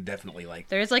about, but I can definitely, like...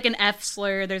 There's, like, an F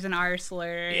slur, there's an R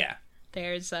slur. Yeah.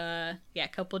 There's a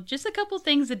couple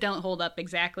things that don't hold up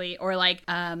exactly. Or like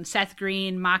Seth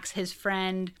Green mocks his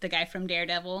friend, the guy from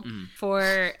Daredevil,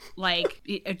 for like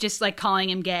just like calling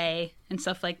him gay and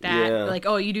stuff like that. Yeah. Like,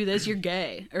 oh, you do this, you're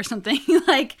gay or something.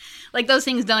 like those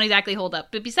things don't exactly hold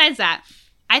up. But besides that,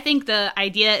 I think the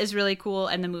idea is really cool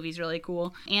and the movie's really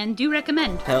cool and do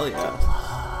recommend. Hell yeah.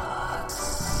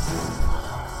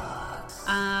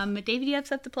 David, you have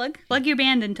stuff to plug? Plug your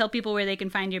band and tell people where they can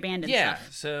find your band and stuff. Yeah,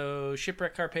 so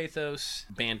Shipwreck Carpathos,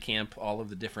 Bandcamp, all of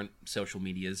the different social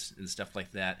medias and stuff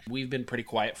like that. We've been pretty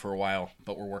quiet for a while,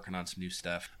 but we're working on some new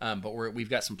stuff. But we've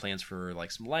got some plans for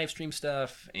like some live stream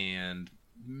stuff and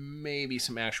maybe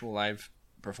some actual live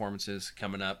performances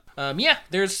coming up.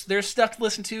 There's stuff to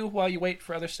listen to while you wait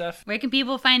for other stuff. Where can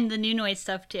people find the New Noise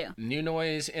stuff too?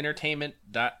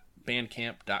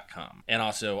 newnoiseentertainment.bandcamp.com, and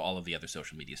also all of the other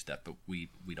social media stuff, but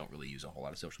we don't really use a whole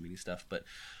lot of social media stuff. But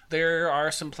there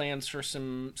are some plans for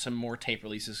some more tape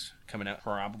releases coming out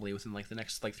probably within like the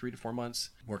next like 3 to 4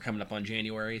 months. We're coming up on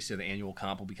January, so the annual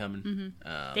comp will be coming.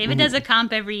 Mm-hmm. David does a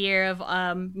comp every year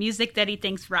of music that he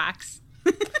thinks rocks.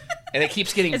 And it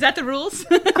keeps getting... Is that the rules?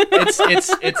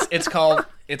 It's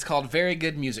called Very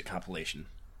Good Music Compilation.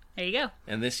 There you go.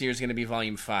 And this year's going to be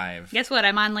volume 5. Guess what?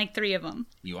 I'm on like 3 of them.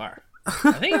 You are.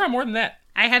 I think you're on more than that.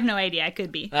 I have no idea. I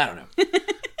could be. I don't know.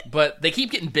 But they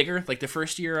keep getting bigger. Like the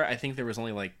first year, I think there was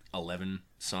only like 11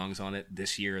 songs on it.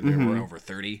 This year, there were over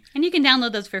 30. And you can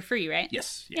download those for free, right?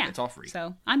 Yes. Yeah, it's all free.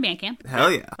 So, on Bandcamp.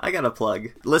 Hell yeah. I got a plug.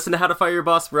 Listen to How to Fire Your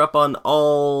Boss. We're up on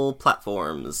all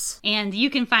platforms. And you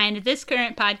can find this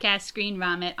current podcast, Screen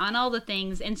Vomit, on all the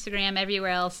things, Instagram,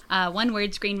 everywhere else. One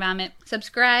word, Screen Vomit.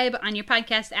 Subscribe on your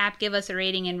podcast app. Give us a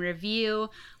rating and review.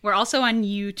 We're also on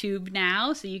YouTube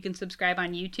now, so you can subscribe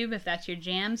on YouTube if that's your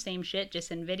jam. Same shit,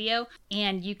 just in video.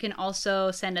 And you can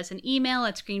also send us an email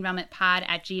at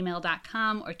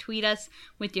screenvomitpod@gmail.com or tweet us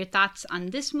with your thoughts on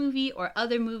this movie or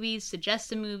other movies,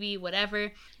 suggest a movie,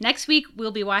 whatever. Next week,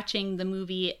 we'll be watching the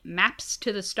movie Maps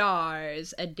to the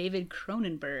Stars, a David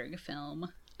Cronenberg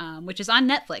film, which is on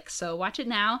Netflix. So watch it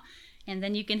now, and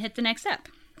then you can hit the next step.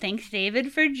 Thanks,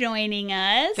 David, for joining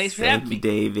us. Thanks for having me. Thank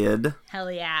you, David.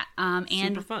 Hell yeah. And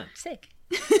super fun. Sick.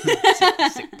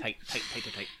 Sick, tight.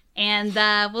 And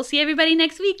we'll see everybody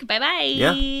next week. Bye-bye.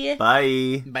 Yeah.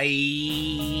 Bye.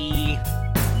 Bye.